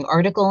interesting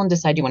article and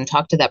decide you want to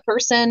talk to that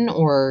person,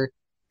 or?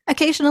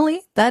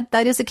 Occasionally, that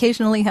is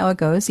occasionally how it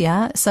goes.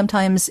 Yeah.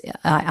 Sometimes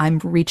I'm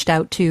reached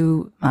out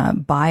to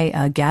by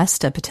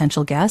a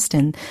potential guest,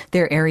 and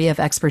their area of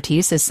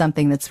expertise is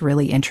something that's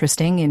really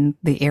interesting in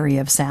the area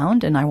of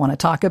sound, and I want to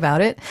talk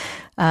about it.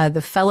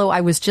 The fellow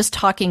I was just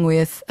talking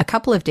with a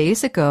couple of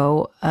days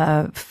ago,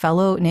 a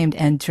fellow named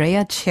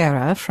Andrea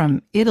Cera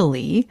from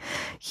Italy,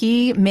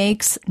 he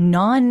makes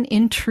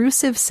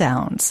non-intrusive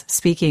sounds.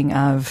 Speaking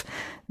of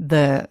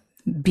the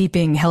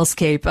beeping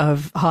hellscape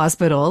of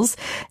hospitals.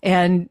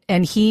 And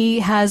he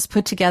has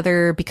put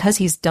together, because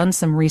he's done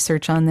some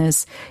research on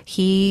this,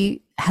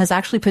 he has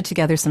actually put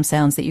together some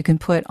sounds that you can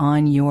put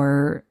on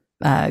your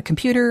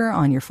computer,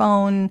 on your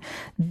phone,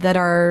 that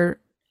are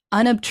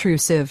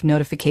unobtrusive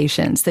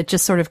notifications that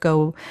just sort of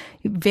go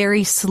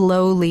very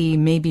slowly,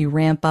 maybe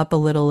ramp up a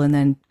little and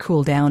then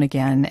cool down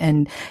again.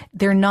 And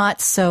they're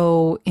not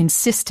so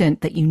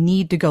insistent that you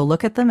need to go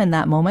look at them in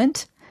that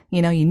moment.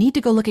 You need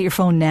to go look at your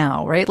phone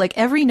now, right? Like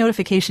every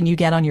notification you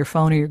get on your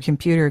phone or your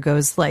computer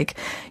goes like,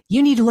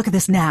 you need to look at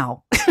this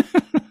now.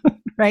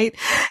 Right.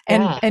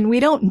 And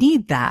we don't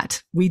need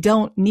that. We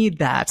don't need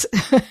that.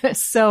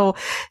 So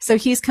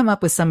he's come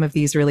up with some of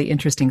these really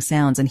interesting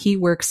sounds, and he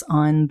works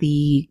on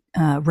the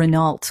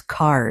Renault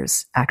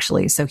cars,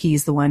 actually. So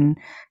he's the one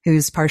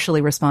who's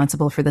partially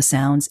responsible for the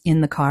sounds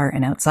in the car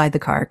and outside the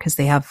car, because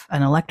they have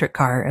an electric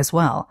car as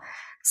well.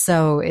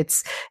 So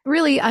it's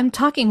really, I'm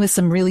talking with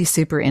some really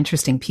super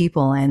interesting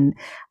people, and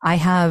I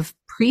have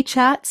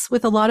pre-chats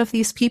with a lot of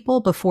these people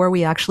before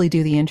we actually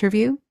do the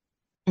interview.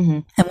 Mm-hmm.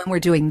 And when we're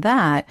doing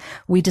that,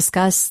 we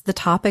discuss the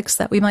topics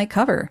that we might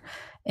cover,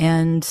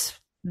 and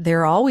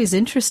they're always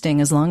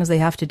interesting as long as they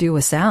have to do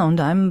with sound.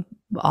 I'm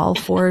all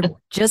for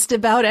just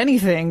about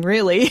anything,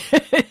 really.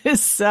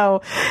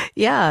 So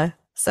yeah.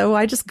 So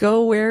I just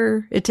go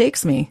where it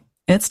takes me.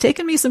 It's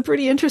taken me some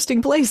pretty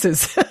interesting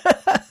places.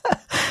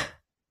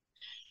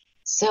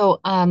 So,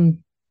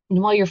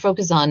 while your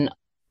focus on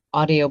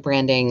audio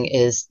branding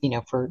is,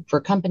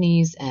 for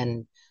companies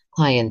and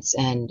clients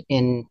and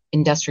in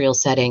industrial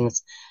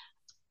settings,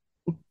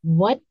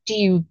 what do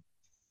you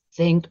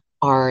think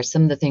are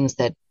some of the things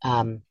that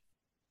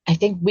I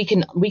think we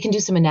can do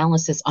some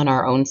analysis on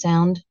our own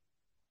sound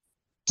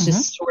to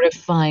sort of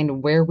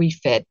find where we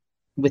fit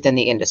within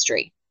the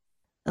industry?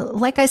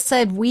 Like I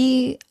said,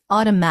 we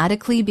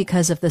automatically,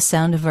 because of the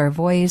sound of our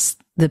voice,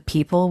 the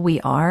people we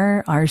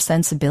are, our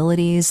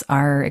sensibilities,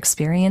 our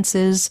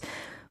experiences,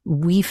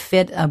 we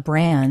fit a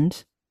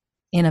brand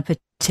in a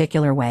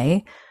particular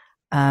way.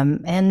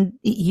 And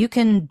you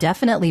can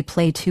definitely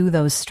play to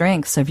those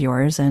strengths of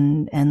yours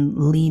and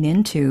lean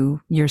into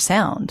your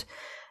sound.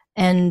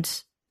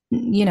 And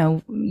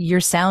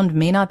your sound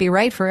may not be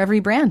right for every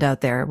brand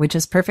out there, which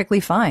is perfectly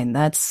fine.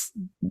 That's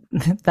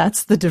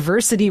the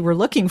diversity we're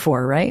looking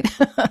for, right?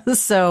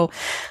 So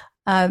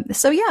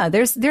yeah,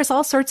 there's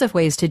all sorts of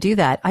ways to do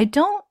that.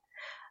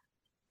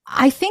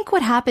 I think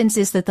what happens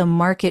is that the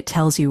market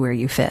tells you where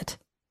you fit.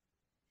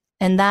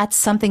 And that's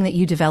something that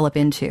you develop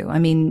into. I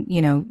mean,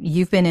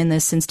 you've been in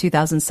this since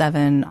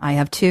 2007. I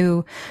have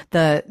too.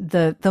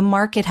 The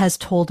market has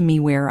told me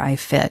where I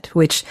fit,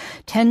 which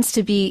tends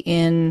to be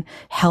in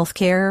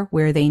healthcare,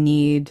 where they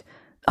need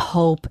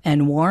hope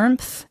and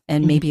warmth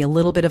and maybe a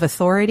little bit of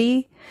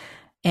authority.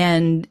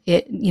 And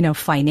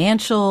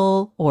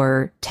financial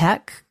or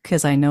tech,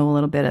 because I know a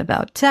little bit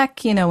about tech,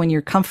 when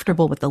you're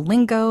comfortable with the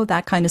lingo,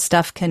 that kind of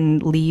stuff can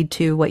lead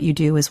to what you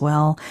do as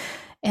well.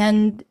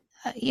 And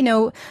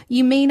you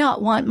may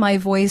not want my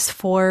voice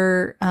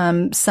for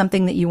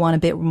something that you want a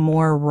bit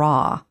more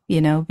raw,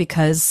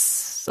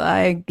 because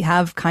I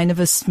have kind of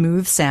a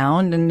smooth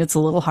sound and it's a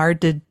little hard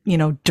to,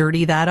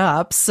 dirty that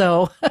up.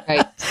 So,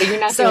 right. So you're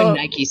not doing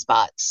Nike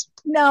spots.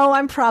 No,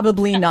 I'm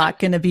probably not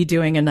going to be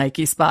doing a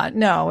Nike spot.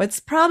 No, it's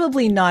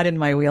probably not in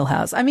my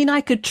wheelhouse. I mean,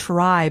 I could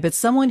try, but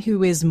someone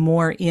who is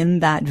more in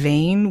that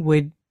vein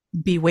would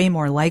be way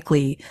more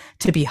likely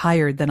to be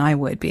hired than I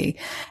would be.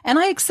 And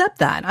I accept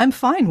that. I'm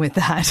fine with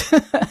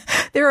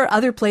that. There are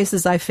other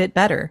places I fit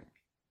better.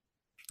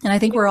 And I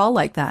think we're all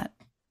like that.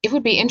 It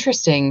would be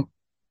interesting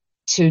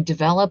to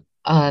develop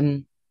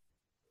a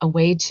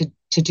way to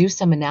do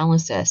some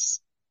analysis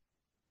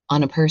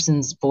on a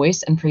person's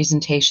voice and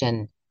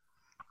presentation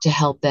to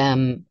help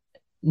them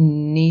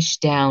niche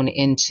down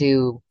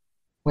into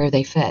where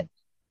they fit.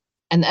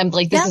 And I'm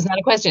like, this is not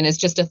a question. It's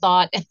just a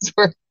thought as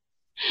we're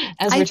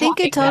think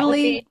talking. it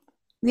totally,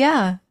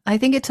 yeah, I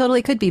think it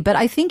totally could be. But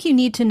I think you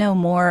need to know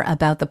more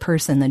about the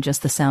person than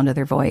just the sound of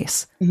their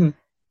voice. Mm-hmm.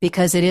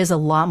 Because it is a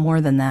lot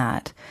more than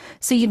that.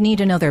 So you'd need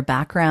to know their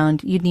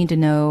background. You'd need to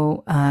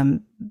know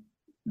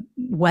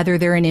whether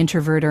they're an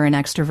introvert or an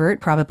extrovert,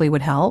 probably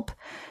would help.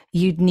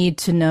 You'd need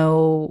to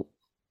know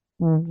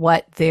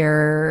what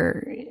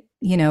their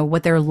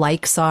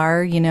likes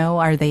are.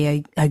 Are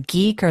they a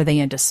geek? Are they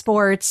into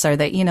sports? Are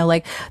they,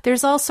 like,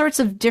 there's all sorts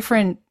of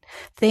different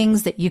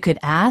things that you could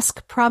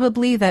ask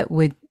probably that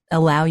would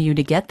allow you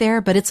to get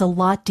there, but it's a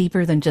lot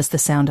deeper than just the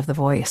sound of the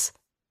voice.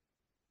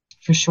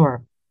 For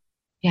sure.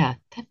 Yeah,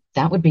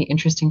 that would be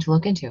interesting to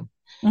look into.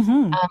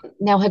 Mm-hmm.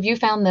 Now, have you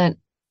found that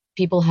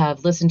people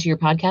have listened to your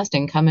podcast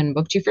and come and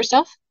booked you for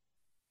stuff?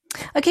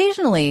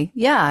 Occasionally,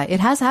 yeah, it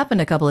has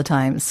happened a couple of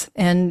times,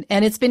 and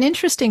it's been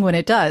interesting when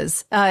it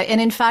does. And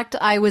in fact,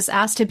 I was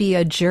asked to be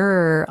a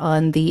juror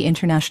on the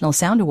International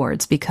Sound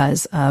Awards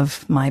because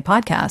of my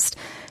podcast,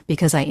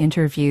 because I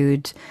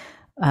interviewed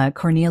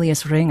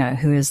Cornelius Ringe,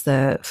 who is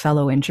the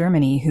fellow in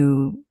Germany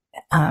who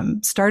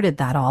started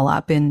that all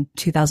up in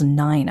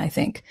 2009, I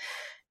think.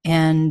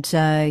 And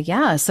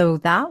so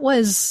that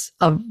was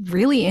a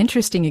really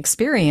interesting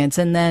experience.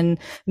 And then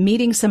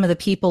meeting some of the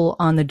people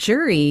on the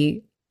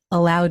jury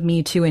allowed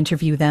me to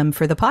interview them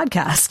for the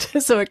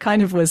podcast. So it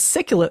kind of was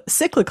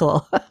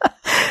cyclical,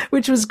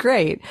 which was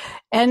great.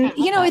 And,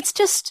 it's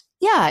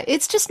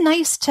just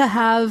nice to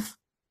have,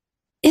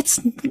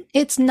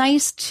 it's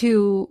nice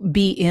to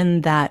be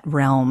in that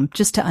realm,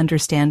 just to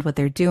understand what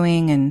they're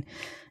doing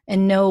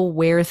and know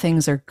where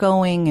things are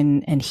going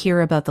and hear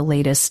about the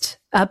latest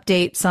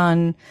updates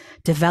on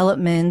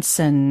developments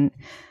and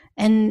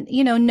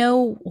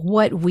know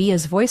what we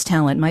as voice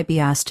talent might be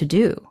asked to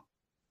do.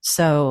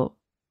 So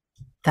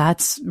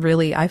that's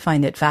really, I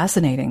find it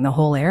fascinating, the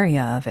whole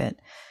area of it.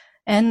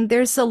 And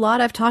there's a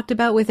lot I've talked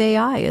about with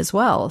AI as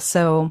well.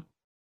 So,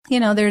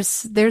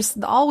 there's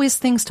always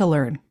things to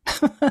learn.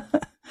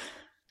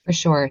 For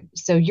sure.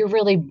 So you're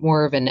really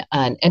more of an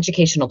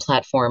educational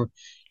platform.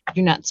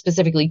 You're not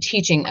specifically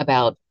teaching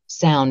about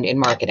sound in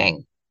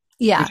marketing.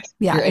 Yeah,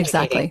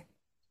 exactly.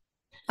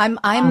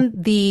 I'm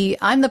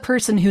the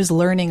person who's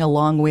learning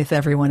along with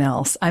everyone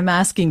else. I'm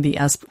asking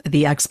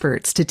the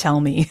experts to tell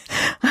me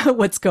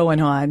what's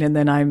going on, and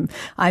then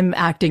I'm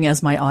acting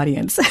as my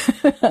audience.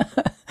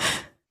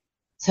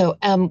 So,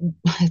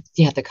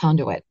 the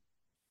conduit.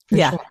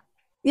 Yeah. Sure.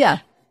 Yeah.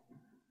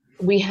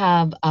 We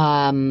have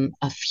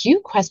a few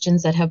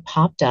questions that have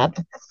popped up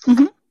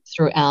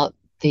throughout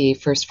the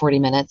first 40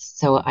 minutes.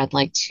 So I'd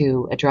like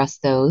to address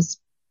those.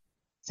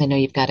 So I know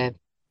you've got to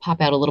pop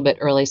out a little bit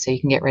early so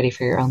you can get ready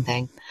for your own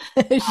thing.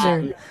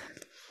 Sure.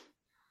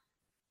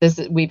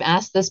 We've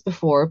asked this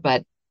before,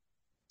 but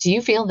do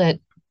you feel that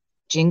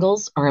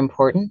jingles are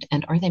important,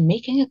 and are they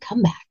making a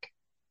comeback?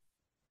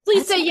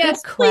 Please say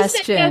yes.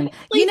 Question.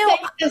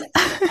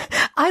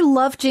 I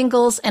love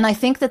jingles, and I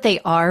think that they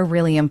are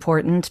really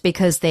important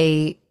because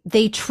they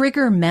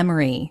trigger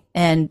memory,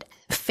 and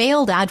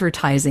failed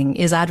advertising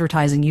is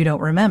advertising you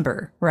don't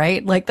remember,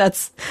 right? Like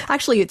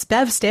it's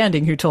Bev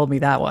Standing who told me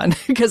that one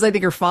because I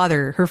think her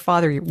father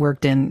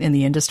worked in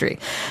the industry.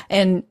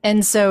 And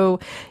so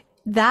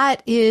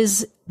that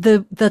is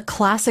the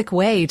classic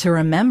way to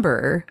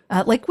remember.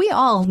 Like we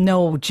all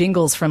know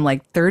jingles from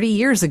like 30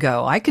 years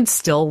ago. I could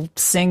still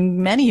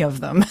sing many of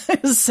them.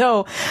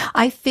 So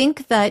I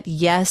think that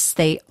yes,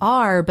 they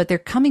are, but they're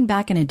coming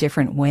back in a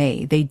different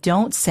way. They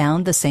don't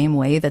sound the same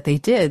way that they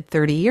did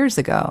 30 years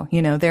ago.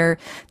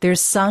 They're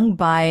sung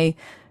by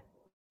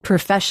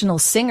professional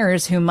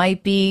singers who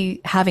might be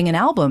having an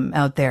album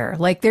out there.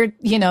 Like they're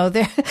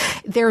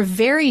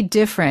very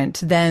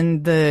different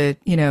than the,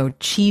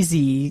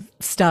 cheesy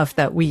stuff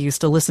that we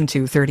used to listen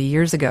to 30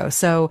 years ago.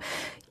 So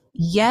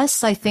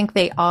yes, I think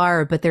they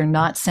are, but they're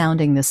not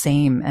sounding the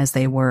same as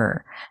they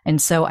were.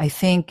 And so I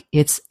think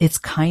it's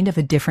kind of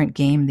a different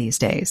game these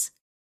days.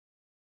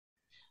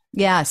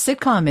 Yeah.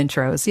 Sitcom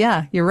intros.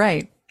 Yeah, you're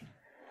right.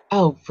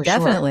 Oh, for sure.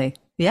 Definitely.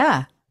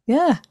 Yeah.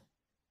 Yeah.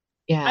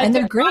 Yeah. And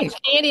they're great.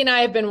 Andy and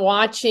I have been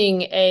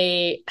watching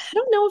I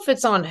don't know if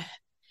it's on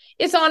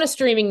a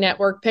streaming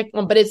network, pick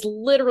one, but it's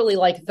literally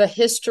like the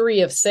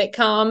history of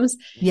sitcoms.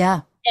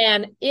 Yeah.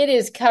 And it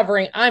is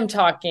covering, I'm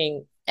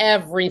talking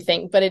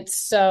everything, but it's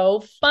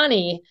so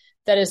funny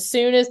that as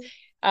soon as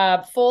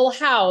Full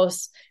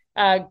House,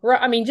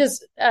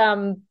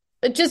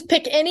 just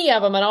pick any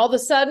of them and all of a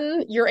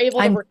sudden you're able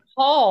to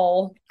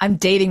recall. I'm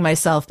dating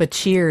myself, but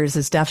Cheers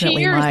is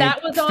definitely my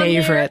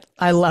favorite.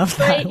 I love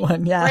that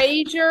one. Yeah.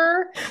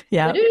 Frasier.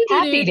 Yeah.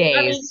 Happy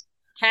Days.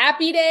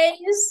 Happy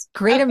Days.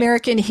 Great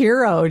American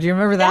Hero. Do you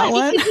remember that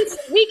one?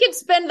 We could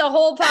spend the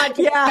whole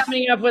podcast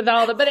coming up with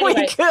all but anyway.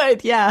 We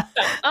could, yeah.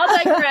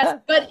 I'll digress.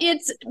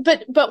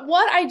 But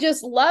what I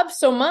just love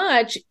so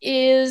much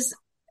is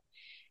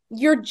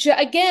you're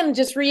again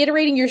just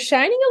reiterating you're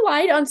shining a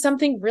light on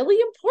something really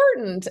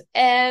important,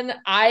 and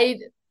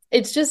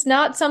it's just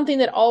not something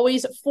that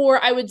always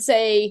I would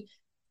say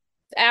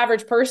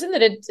average person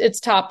that it's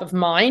top of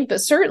mind,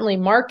 but certainly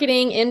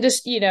marketing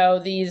industry,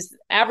 these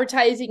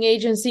advertising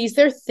agencies,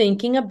 they're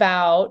thinking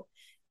about,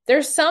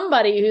 there's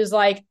somebody who's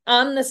like,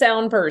 I'm the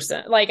sound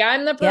person. Like,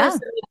 I'm the person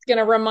that's going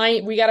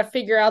to we got to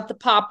figure out the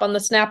pop on the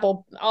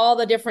Snapple, all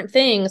the different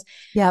things.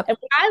 Yep. And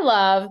what I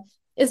love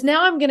is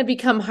now I'm going to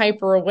become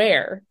hyper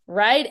aware,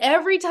 right?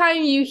 Every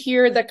time you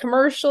hear the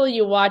commercial,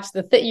 you watch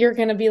you're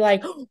going to be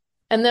like, oh,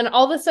 and then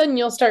all of a sudden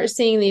you'll start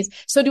seeing these.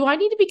 So do I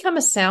need to become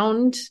a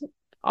sound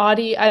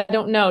audio? I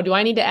don't know. Do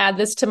I need to add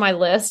this to my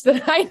list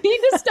that I need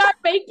to start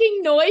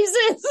making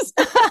noises?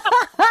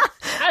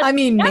 I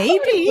mean,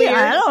 maybe.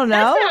 I don't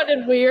know. That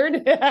sounded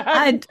weird.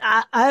 I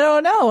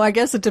don't know. I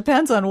guess it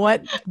depends on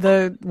what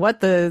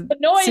the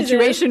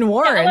situation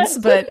warrants.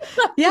 But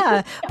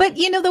yeah. But,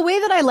 the way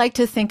that I like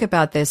to think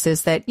about this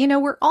is that,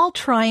 we're all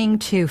trying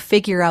to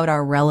figure out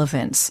our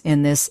relevance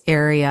in this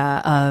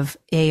area of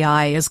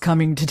AI is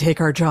coming to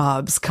take our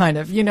jobs, kind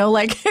of,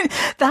 like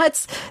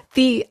that's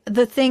the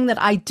thing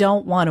that I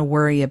don't want to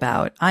worry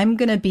about. I'm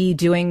going to be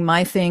doing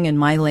my thing in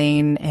my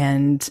lane,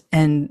 and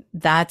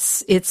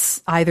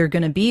it's either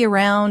going to be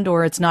around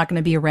or it's not going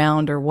to be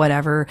around or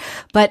whatever.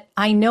 But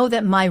I know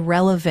that my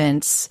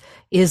relevance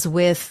is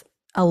with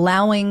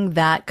allowing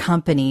that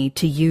company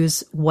to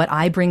use what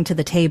I bring to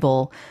the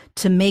table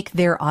to make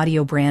their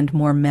audio brand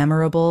more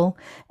memorable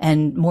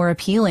and more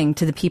appealing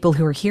to the people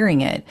who are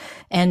hearing it,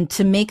 and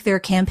to make their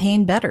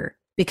campaign better,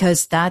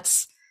 because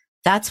that's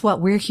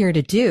what we're here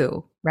to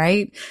do.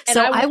 Right. And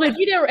so I would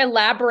you to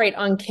elaborate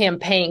on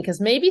campaign, because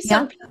maybe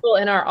some people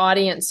in our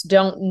audience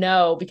don't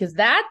know, because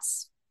that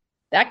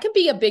could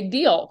be a big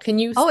deal. Can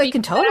you? Oh, it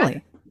can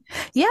totally.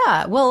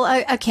 Yeah. Well,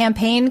 a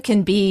campaign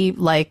can be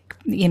like,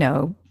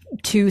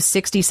 2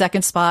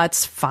 60-second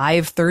spots,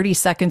 5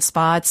 30-second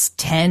spots,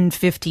 10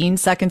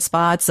 15-second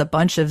spots, a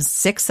bunch of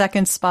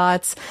 6-second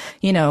spots,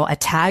 a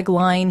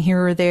tagline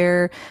here or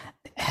there.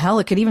 Hell,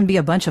 it could even be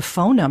a bunch of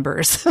phone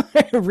numbers,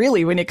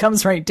 really, when it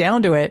comes right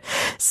down to it.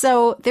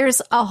 So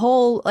there's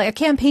a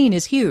campaign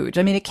is huge.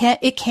 I mean,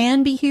 it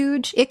can be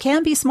huge. It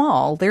can be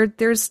small.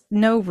 There's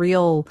no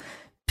real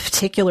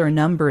particular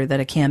number that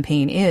a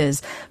campaign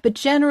is, but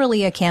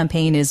generally a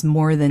campaign is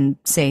more than,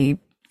 say,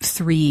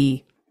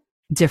 3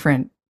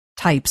 different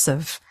types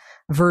of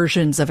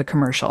versions of a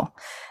commercial.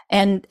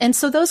 And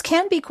so those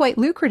can be quite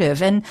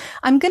lucrative. And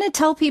I'm going to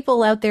tell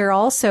people out there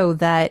also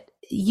that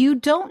you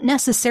don't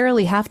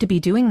necessarily have to be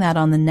doing that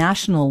on the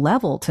national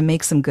level to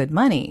make some good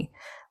money.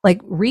 Like,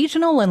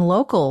 regional and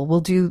local will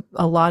do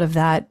a lot of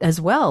that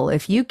as well.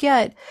 If you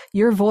get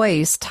your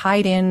voice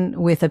tied in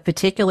with a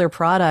particular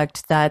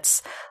product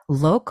that's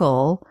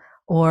local,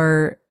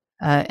 or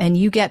and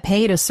you get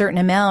paid a certain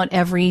amount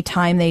every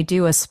time they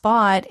do a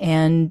spot,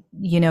 and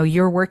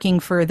you're working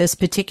for this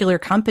particular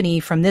company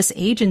from this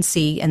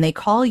agency and they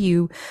call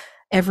you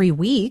every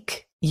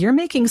week, you're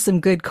making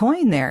some good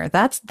coin there.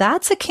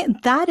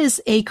 That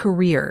is a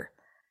career.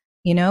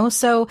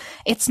 So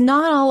it's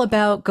not all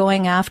about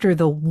going after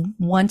the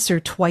once or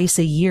twice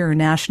a year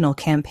national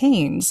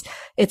campaigns.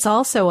 It's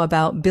also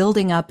about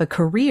building up a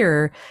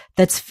career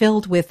that's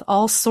filled with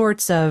all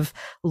sorts of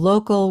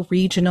local,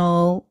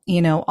 regional,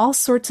 all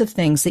sorts of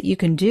things that you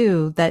can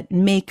do that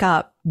make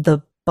up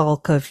the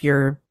bulk of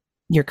your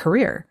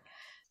career.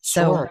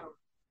 So, sure.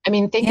 I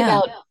mean, think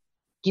about,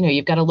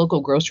 you've got a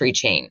local grocery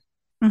chain,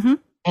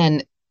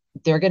 and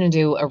they're going to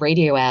do a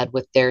radio ad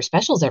with their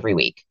specials every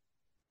week.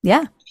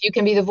 Yeah. You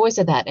can be the voice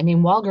of that. I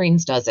mean,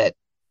 Walgreens does it.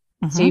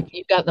 So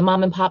you've got the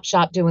mom and pop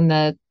shop doing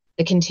the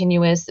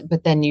continuous,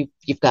 but then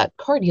you've got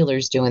car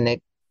dealers doing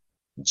the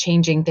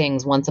changing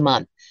things once a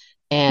month.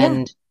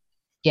 And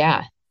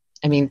I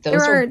mean,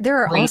 there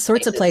are all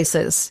sorts of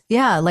places.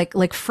 Yeah.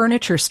 Like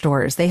furniture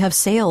stores, they have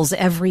sales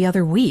every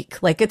other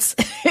week. Like, it's,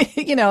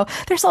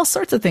 there's all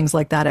sorts of things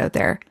like that out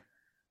there.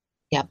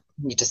 Yep.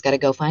 You just got to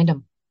go find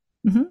them.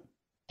 Mm-hmm.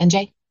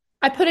 NJ?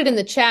 I put it in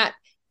the chat.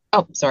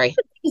 Oh, sorry.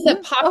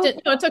 That popped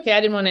in. No, it's okay. I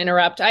didn't want to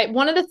interrupt.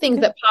 One of the things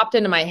that popped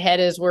into my head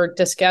as we're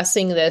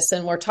discussing this,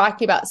 and we're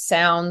talking about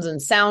sounds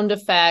and sound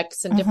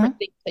effects and different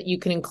things that you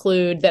can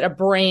include, that a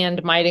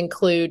brand might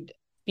include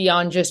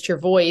beyond just your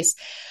voice.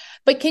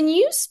 But can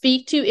you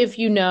speak to, if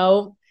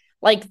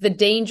like, the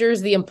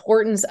dangers, the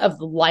importance of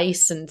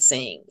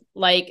licensing?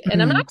 Like,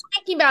 and I'm not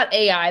talking about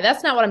AI.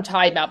 That's not what I'm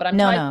talking about.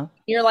 But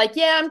you're like,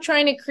 I'm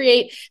trying to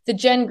create the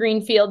Jen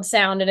Greenfield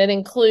sound, and it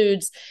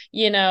includes,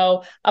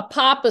 a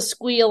pop, a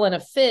squeal, and a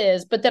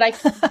fizz. But that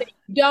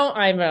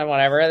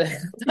whatever.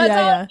 That's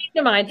all came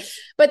to mind.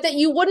 But that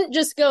you wouldn't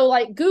just go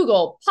like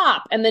Google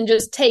pop and then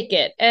just take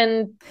it,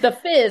 and the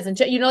fizz, and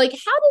like,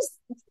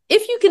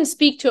 if you can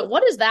speak to it,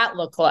 what does that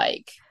look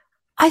like?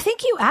 I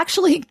think you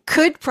actually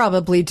could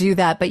probably do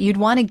that, but you'd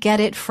want to get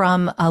it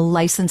from a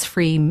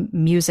license-free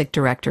music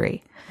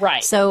directory.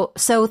 Right. So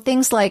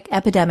things like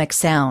Epidemic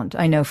Sound,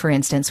 I know, for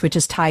instance, which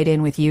is tied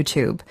in with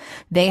YouTube,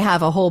 they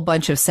have a whole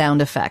bunch of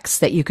sound effects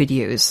that you could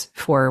use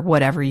for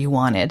whatever you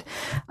wanted.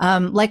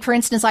 Like, for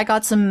instance, I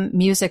got some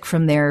music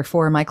from there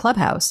for my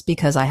Clubhouse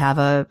because I have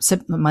a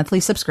monthly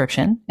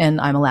subscription,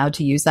 and I'm allowed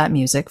to use that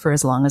music for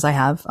as long as I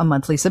have a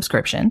monthly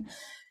subscription.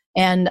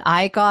 And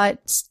I got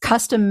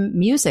custom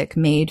music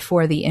made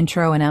for the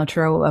intro and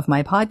outro of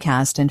my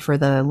podcast and for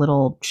the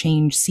little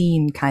change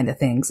scene kind of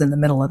things in the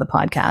middle of the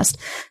podcast.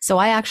 So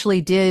I actually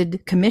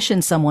did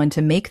commission someone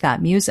to make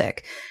that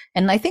music.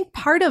 And I think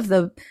part of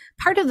the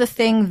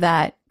thing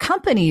that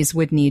companies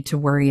would need to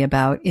worry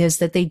about is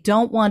that they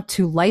don't want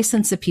to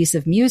license a piece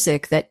of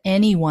music that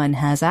anyone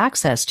has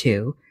access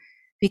to,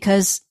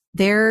 because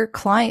their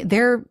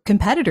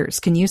competitors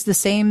can use the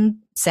same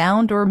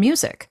sound or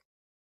music.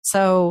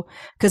 So,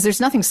 because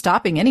there's nothing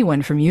stopping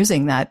anyone from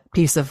using that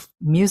piece of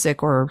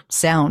music or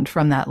sound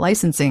from that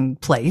licensing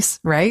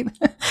place, right?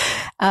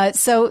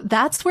 So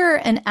that's where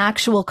an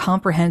actual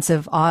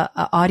comprehensive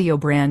audio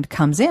brand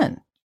comes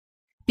in,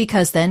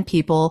 because then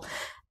people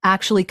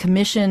actually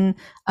commission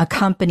a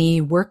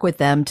company, work with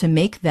them to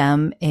make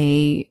them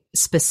a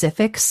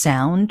specific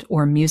sound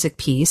or music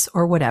piece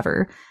or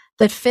whatever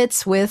that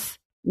fits with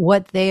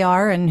what they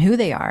are and who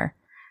they are.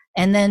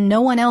 And then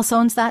no one else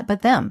owns that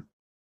but them.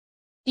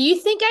 Do you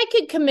think I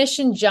could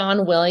commission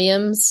John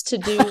Williams to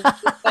do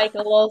like a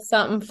little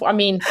something for? I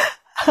mean,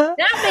 that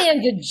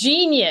man's a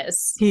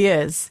genius. He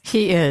is.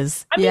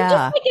 I mean,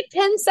 just like a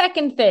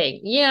 10-second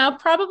thing.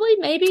 Probably,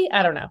 maybe.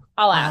 I don't know.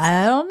 I'll ask.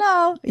 I don't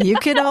know. You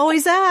could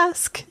always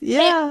ask.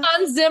 Yeah. Hey,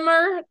 Hans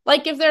Zimmer,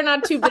 like if they're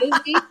not too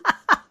busy.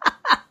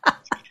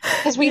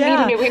 Because we need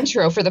a new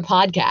intro for the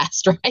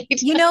podcast,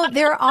 right?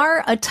 There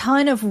are a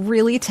ton of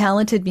really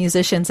talented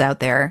musicians out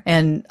there,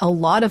 and a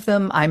lot of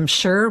them, I'm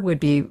sure, would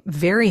be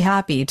very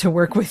happy to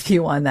work with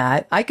you on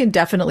that. I can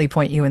definitely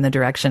point you in the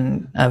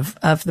direction of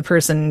the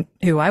person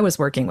who I was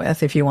working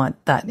with if you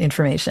want that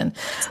information.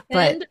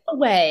 Send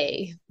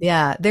away.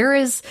 Yeah,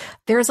 there's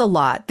a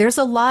lot. There's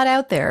a lot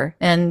out there.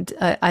 And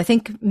I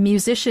think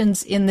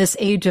musicians in this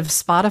age of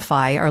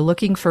Spotify are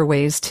looking for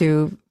ways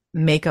to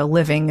make a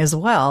living as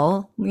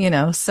well,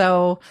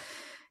 so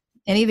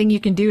anything you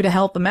can do to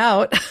help them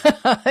out,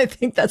 I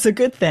think that's a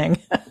good thing.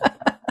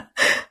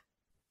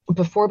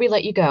 Before we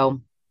let you go,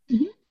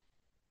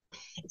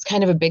 it's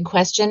kind of a big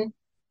question,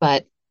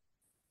 but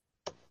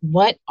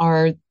what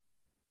are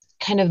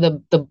kind of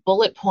the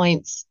bullet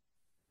points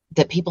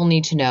that people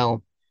need to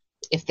know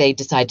if they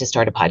decide to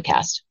start a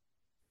podcast?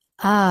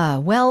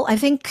 Well, I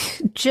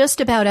think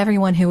just about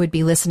everyone who would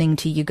be listening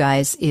to you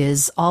guys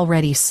is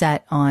already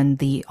set on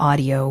the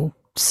audio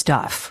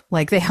stuff.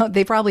 Like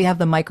they probably have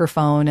the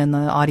microphone and the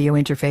audio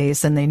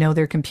interface, and they know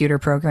their computer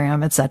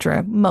program,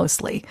 etc.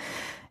 Mostly.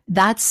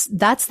 That's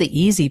the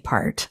easy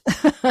part.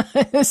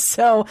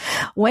 So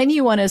when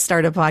you want to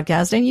start a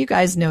podcast, and you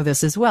guys know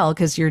this as well,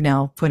 because you're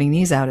now putting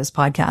these out as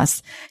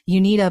podcasts,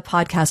 you need a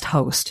podcast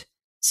host.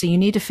 So you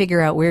need to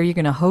figure out where you're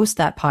going to host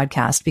that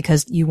podcast,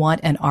 because you want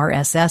an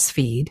RSS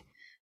feed.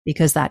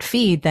 Because that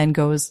feed then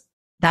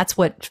that's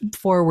what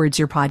forwards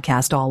your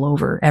podcast all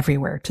over,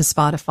 everywhere, to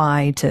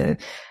Spotify, to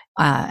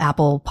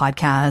Apple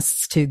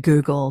Podcasts, to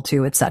Google,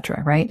 to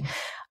etc. Right?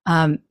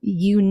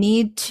 You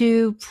need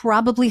to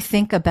probably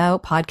think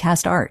about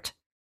podcast art.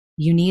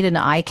 You need an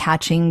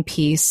eye-catching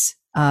piece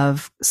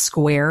of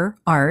square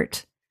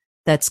art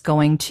that's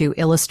going to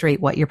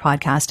illustrate what your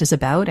podcast is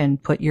about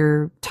and put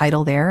your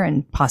title there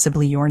and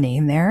possibly your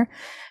name there.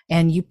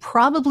 And you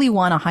probably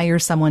want to hire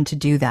someone to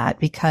do that,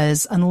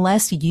 because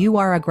unless you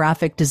are a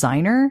graphic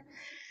designer,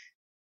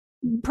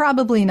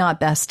 probably not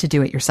best to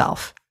do it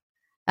yourself.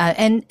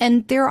 And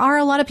there are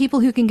a lot of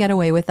people who can get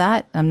away with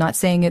that. I'm not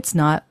saying it's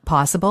not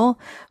possible,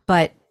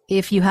 but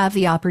if you have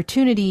the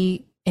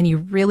opportunity and you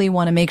really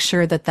want to make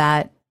sure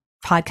that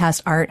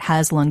podcast art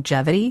has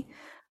longevity,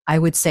 I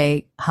would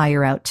say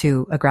hire out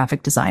to a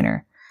graphic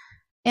designer.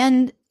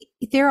 And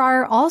there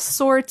are all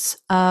sorts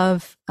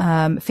of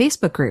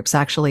Facebook groups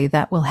actually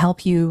that will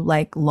help you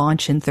like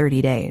launch in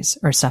 30 days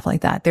or stuff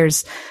like that.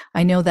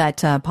 I know that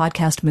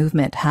Podcast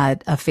Movement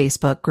had a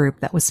Facebook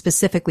group that was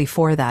specifically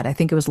for that. I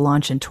think it was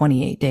launch in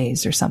 28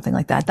 days or something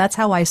like that. That's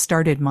how I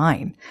started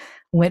mine.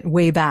 Went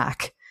way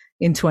back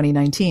in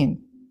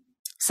 2019.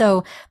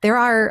 So there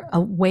are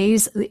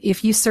ways,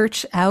 if you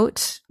search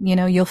out,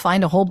 you'll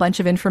find a whole bunch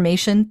of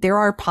information. There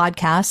are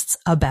podcasts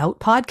about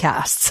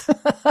podcasts.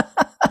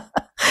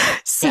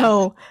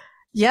 So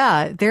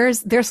yeah,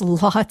 there's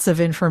lots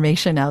of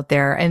information out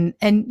there. And,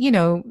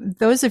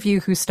 those of you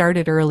who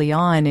started early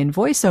on in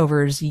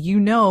voiceovers,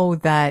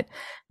 that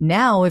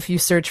now if you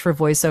search for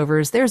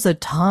voiceovers, there's a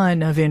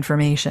ton of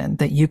information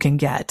that you can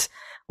get.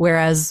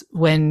 Whereas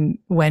when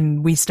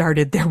we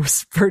started, there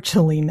was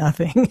virtually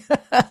nothing.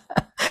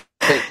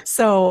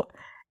 So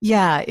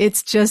yeah,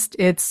 it's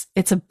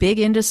a big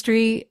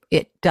industry.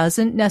 It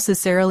doesn't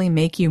necessarily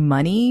make you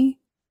money.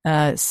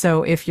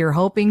 So if you're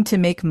hoping to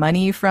make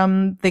money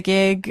from the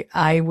gig,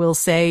 I will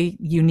say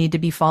you need to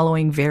be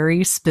following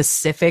very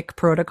specific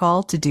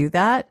protocol to do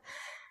that.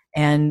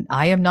 And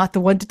I am not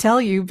the one to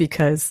tell you,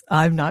 because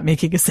I'm not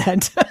making a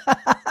cent.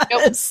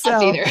 Nope,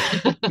 not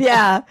either.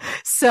 Yeah.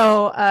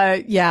 So,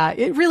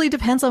 it really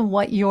depends on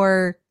what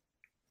your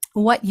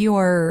what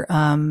your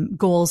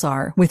goals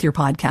are with your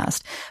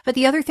podcast. But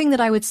the other thing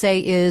that I would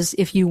say is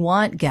if you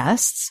want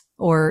guests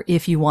or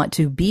if you want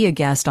to be a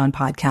guest on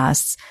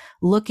podcasts,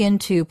 look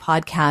into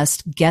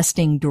podcast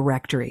guesting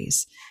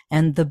directories.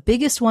 And the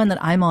biggest one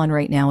that I'm on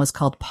right now is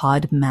called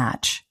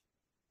Podmatch.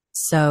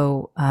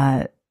 So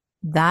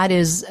that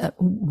is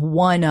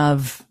one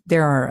of,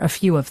 there are a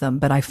few of them,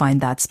 but I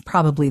find that's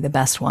probably the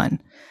best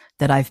one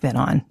that I've been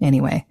on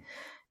anyway.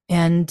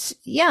 And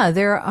yeah,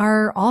 there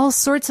are all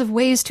sorts of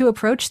ways to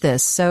approach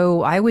this.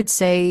 So I would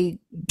say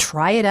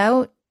try it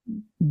out,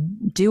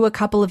 do a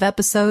couple of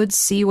episodes,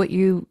 see what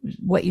you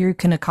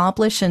can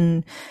accomplish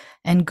and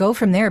go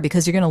from there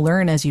because you're going to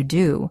learn as you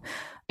do.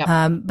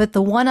 Yep. But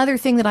the one other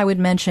thing that I would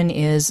mention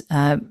is,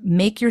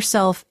 make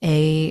yourself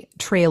a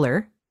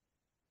trailer,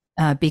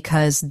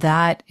 because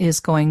that is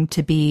going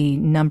to be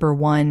number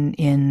one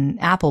in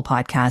Apple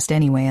Podcast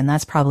anyway. And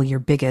that's probably your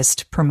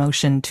biggest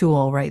promotion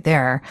tool right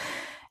there.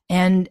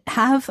 And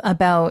have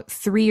about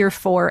 3 or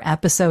 4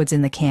 episodes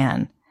in the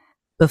can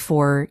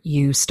before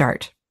you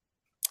start,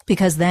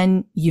 because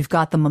then you've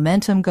got the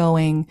momentum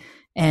going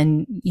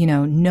and,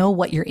 know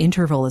what your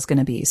interval is going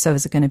to be. So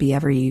is it going to be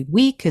every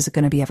week? Is it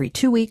going to be every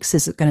 2 weeks?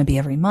 Is it going to be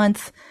every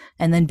month?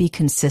 And then be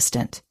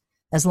consistent.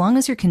 As long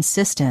as you're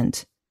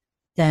consistent,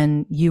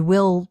 then you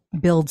will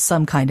build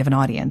some kind of an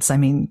audience. I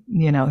mean,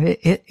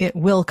 it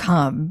will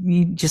come.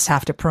 You just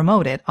have to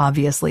promote it,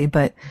 obviously,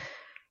 but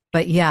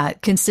yeah,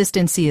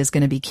 consistency is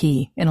going to be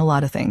key in a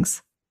lot of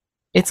things.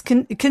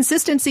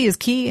 Consistency is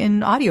key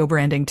in audio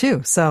branding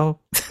too.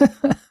 So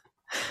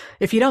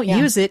if you don't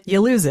use it,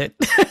 you lose it.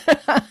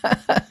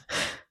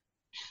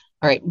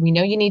 All right. We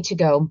know you need to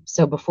go.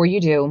 So before you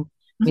do,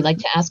 we like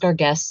to ask our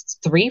guests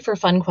 3 for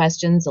fun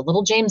questions, a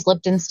little James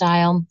Lipton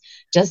style,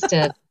 just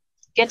to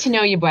get to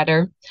know you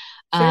better.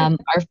 Sure.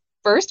 Our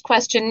first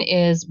question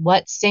is,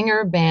 what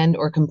singer, band,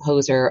 or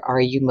composer are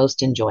you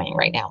most enjoying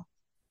right now?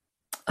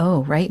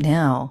 Oh, right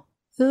now.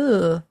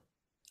 That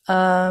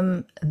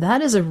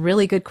is a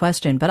really good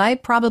question, but I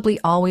probably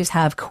always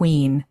have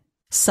Queen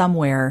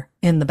somewhere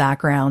in the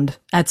background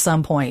at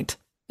some point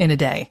in a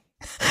day.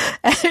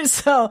 And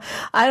so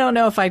I don't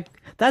know if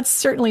that's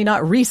certainly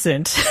not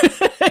recent,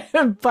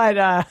 but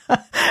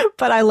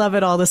I love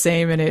it all the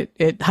same and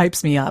it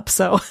hypes me up.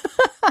 So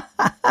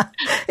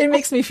it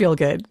makes me feel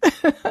good.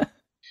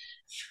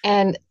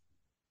 And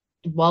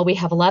while we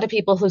have a lot of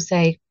people who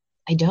say,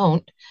 I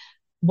don't,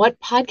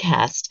 what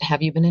podcast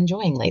have you been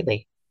enjoying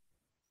lately?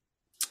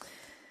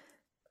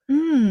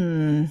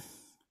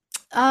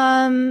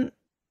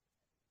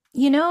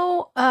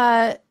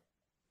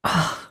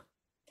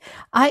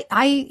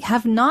 I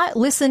have not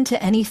listened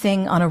to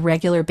anything on a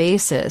regular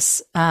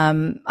basis.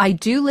 I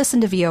do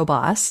listen to VO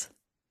Boss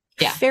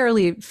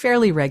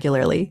fairly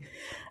regularly.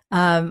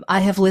 I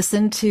have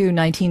listened to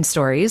 19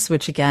 Stories,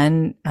 which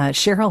again,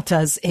 Cheryl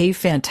does a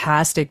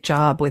fantastic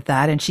job with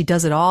that. And she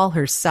does it all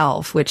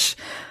herself, which,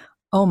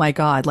 oh my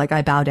God, like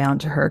I bow down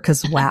to her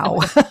because wow,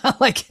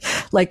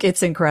 like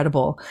it's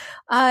incredible.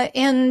 I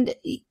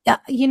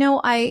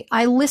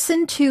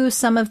listen to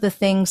some of the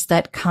things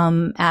that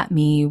come at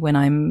me when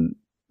I'm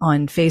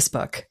on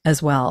Facebook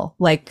as well,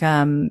 like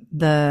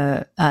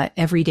the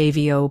Everyday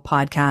VO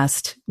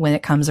podcast when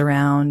it comes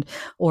around,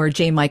 or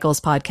Jay Michael's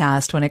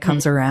podcast when it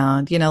comes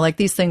around. Like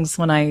these things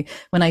when I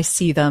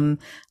see them.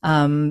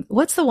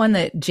 What's the one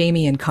that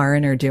Jamie and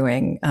Karen are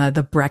doing?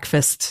 The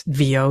breakfast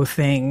VO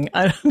thing.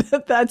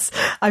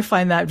 I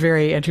find that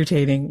very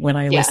entertaining when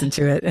I listen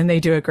to it, and they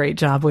do a great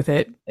job with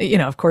it.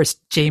 Of course,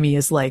 Jamie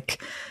is like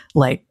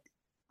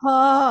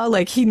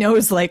he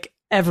knows like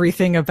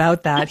everything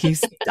about that.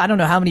 I don't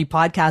know how many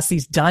podcasts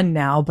he's done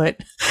now,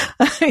 but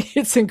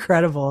it's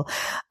incredible.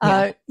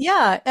 And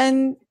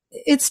I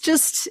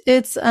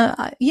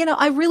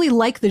really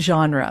like the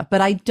genre,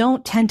 but I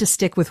don't tend to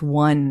stick with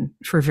one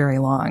for very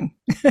long.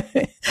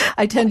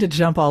 I tend to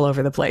jump all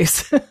over the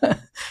place.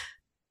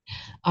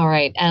 All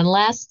right. And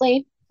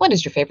lastly, what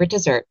is your favorite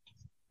dessert?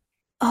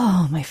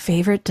 Oh, my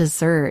favorite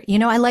dessert.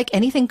 I like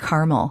anything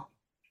caramel.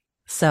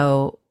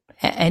 So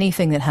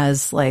anything that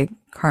has like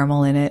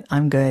caramel in it,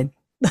 I'm good.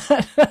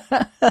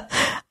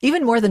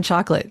 Even more than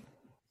chocolate.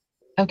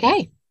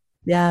 Okay.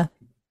 Yeah.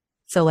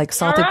 So like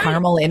salted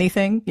caramel,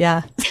 anything.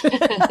 Yeah.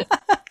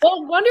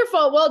 Well,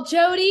 wonderful. Well,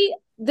 Jodi,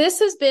 this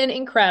has been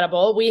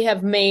incredible. We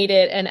have made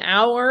it an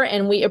hour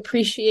and we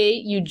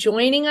appreciate you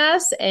joining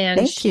us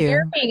and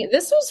sharing.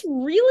 This was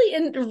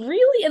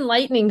really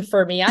enlightening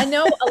for me. I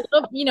know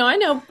I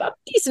know a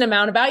decent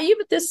amount about you,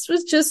 but this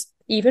was just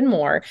even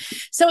more.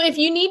 So if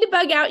you need to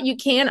bug out, you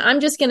can. I'm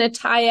just going to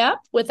tie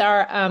up with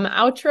our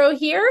outro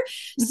here.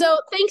 So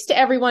thanks to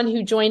everyone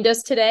who joined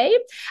us today.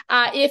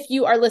 If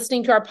you are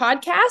listening to our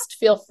podcast,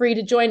 feel free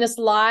to join us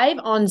live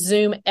on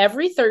Zoom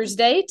every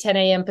Thursday, 10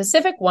 a.m.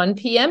 Pacific, 1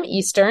 p.m.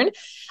 Eastern.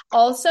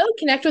 Also,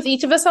 connect with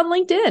each of us on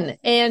LinkedIn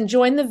and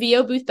join the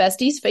VO Booth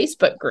Besties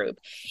Facebook group.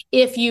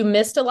 If you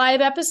missed a live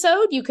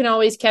episode, you can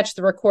always catch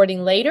the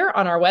recording later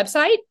on our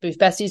website,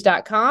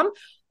 boothbesties.com,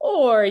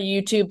 or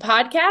YouTube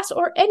podcast,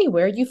 or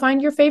anywhere you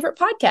find your favorite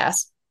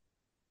podcasts.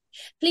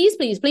 Please,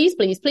 please, please,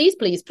 please, please,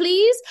 please,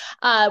 please.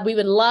 We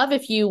would love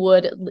if you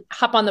would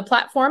hop on the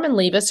platform and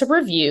leave us a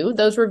review.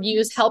 Those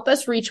reviews help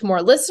us reach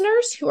more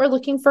listeners who are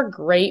looking for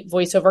great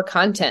voiceover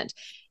content.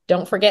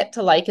 Don't forget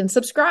to like and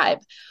subscribe.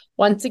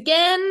 Once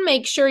again,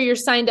 make sure you're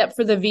signed up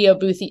for the VO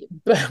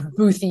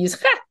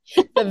Boothies,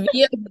 the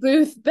VO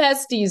Booth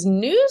Besties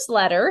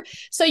newsletter,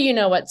 so you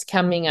know what's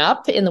coming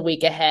up in the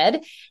week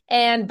ahead.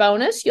 And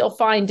bonus, you'll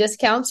find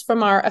discounts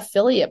from our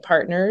affiliate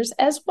partners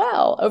as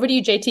well. Over to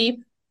you, JT.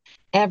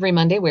 Every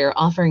Monday, we're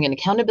offering an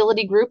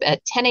accountability group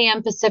at 10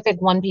 a.m.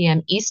 Pacific, 1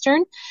 p.m.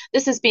 Eastern.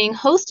 This is being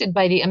hosted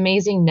by the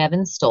amazing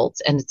Nevin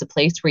Stoltz, and it's a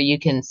place where you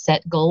can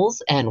set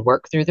goals and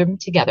work through them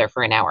together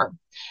for an hour.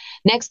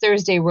 Next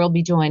Thursday, we'll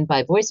be joined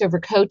by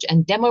voiceover coach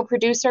and demo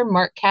producer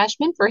Mark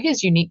Cashman for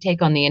his unique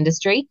take on the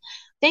industry.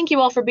 Thank you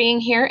all for being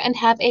here, and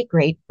have a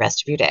great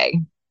rest of your day.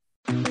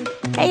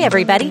 Hey,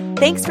 everybody.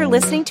 Thanks for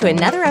listening to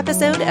another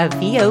episode of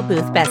VO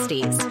Booth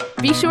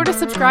Besties. Be sure to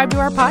subscribe to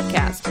our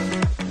podcast.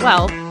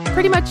 Well,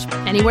 pretty much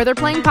anywhere they're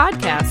playing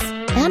podcasts.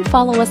 And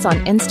follow us on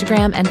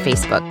Instagram and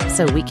Facebook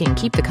so we can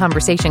keep the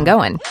conversation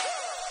going.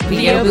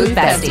 VO Booth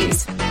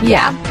Besties.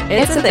 Yeah,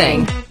 it's a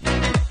thing.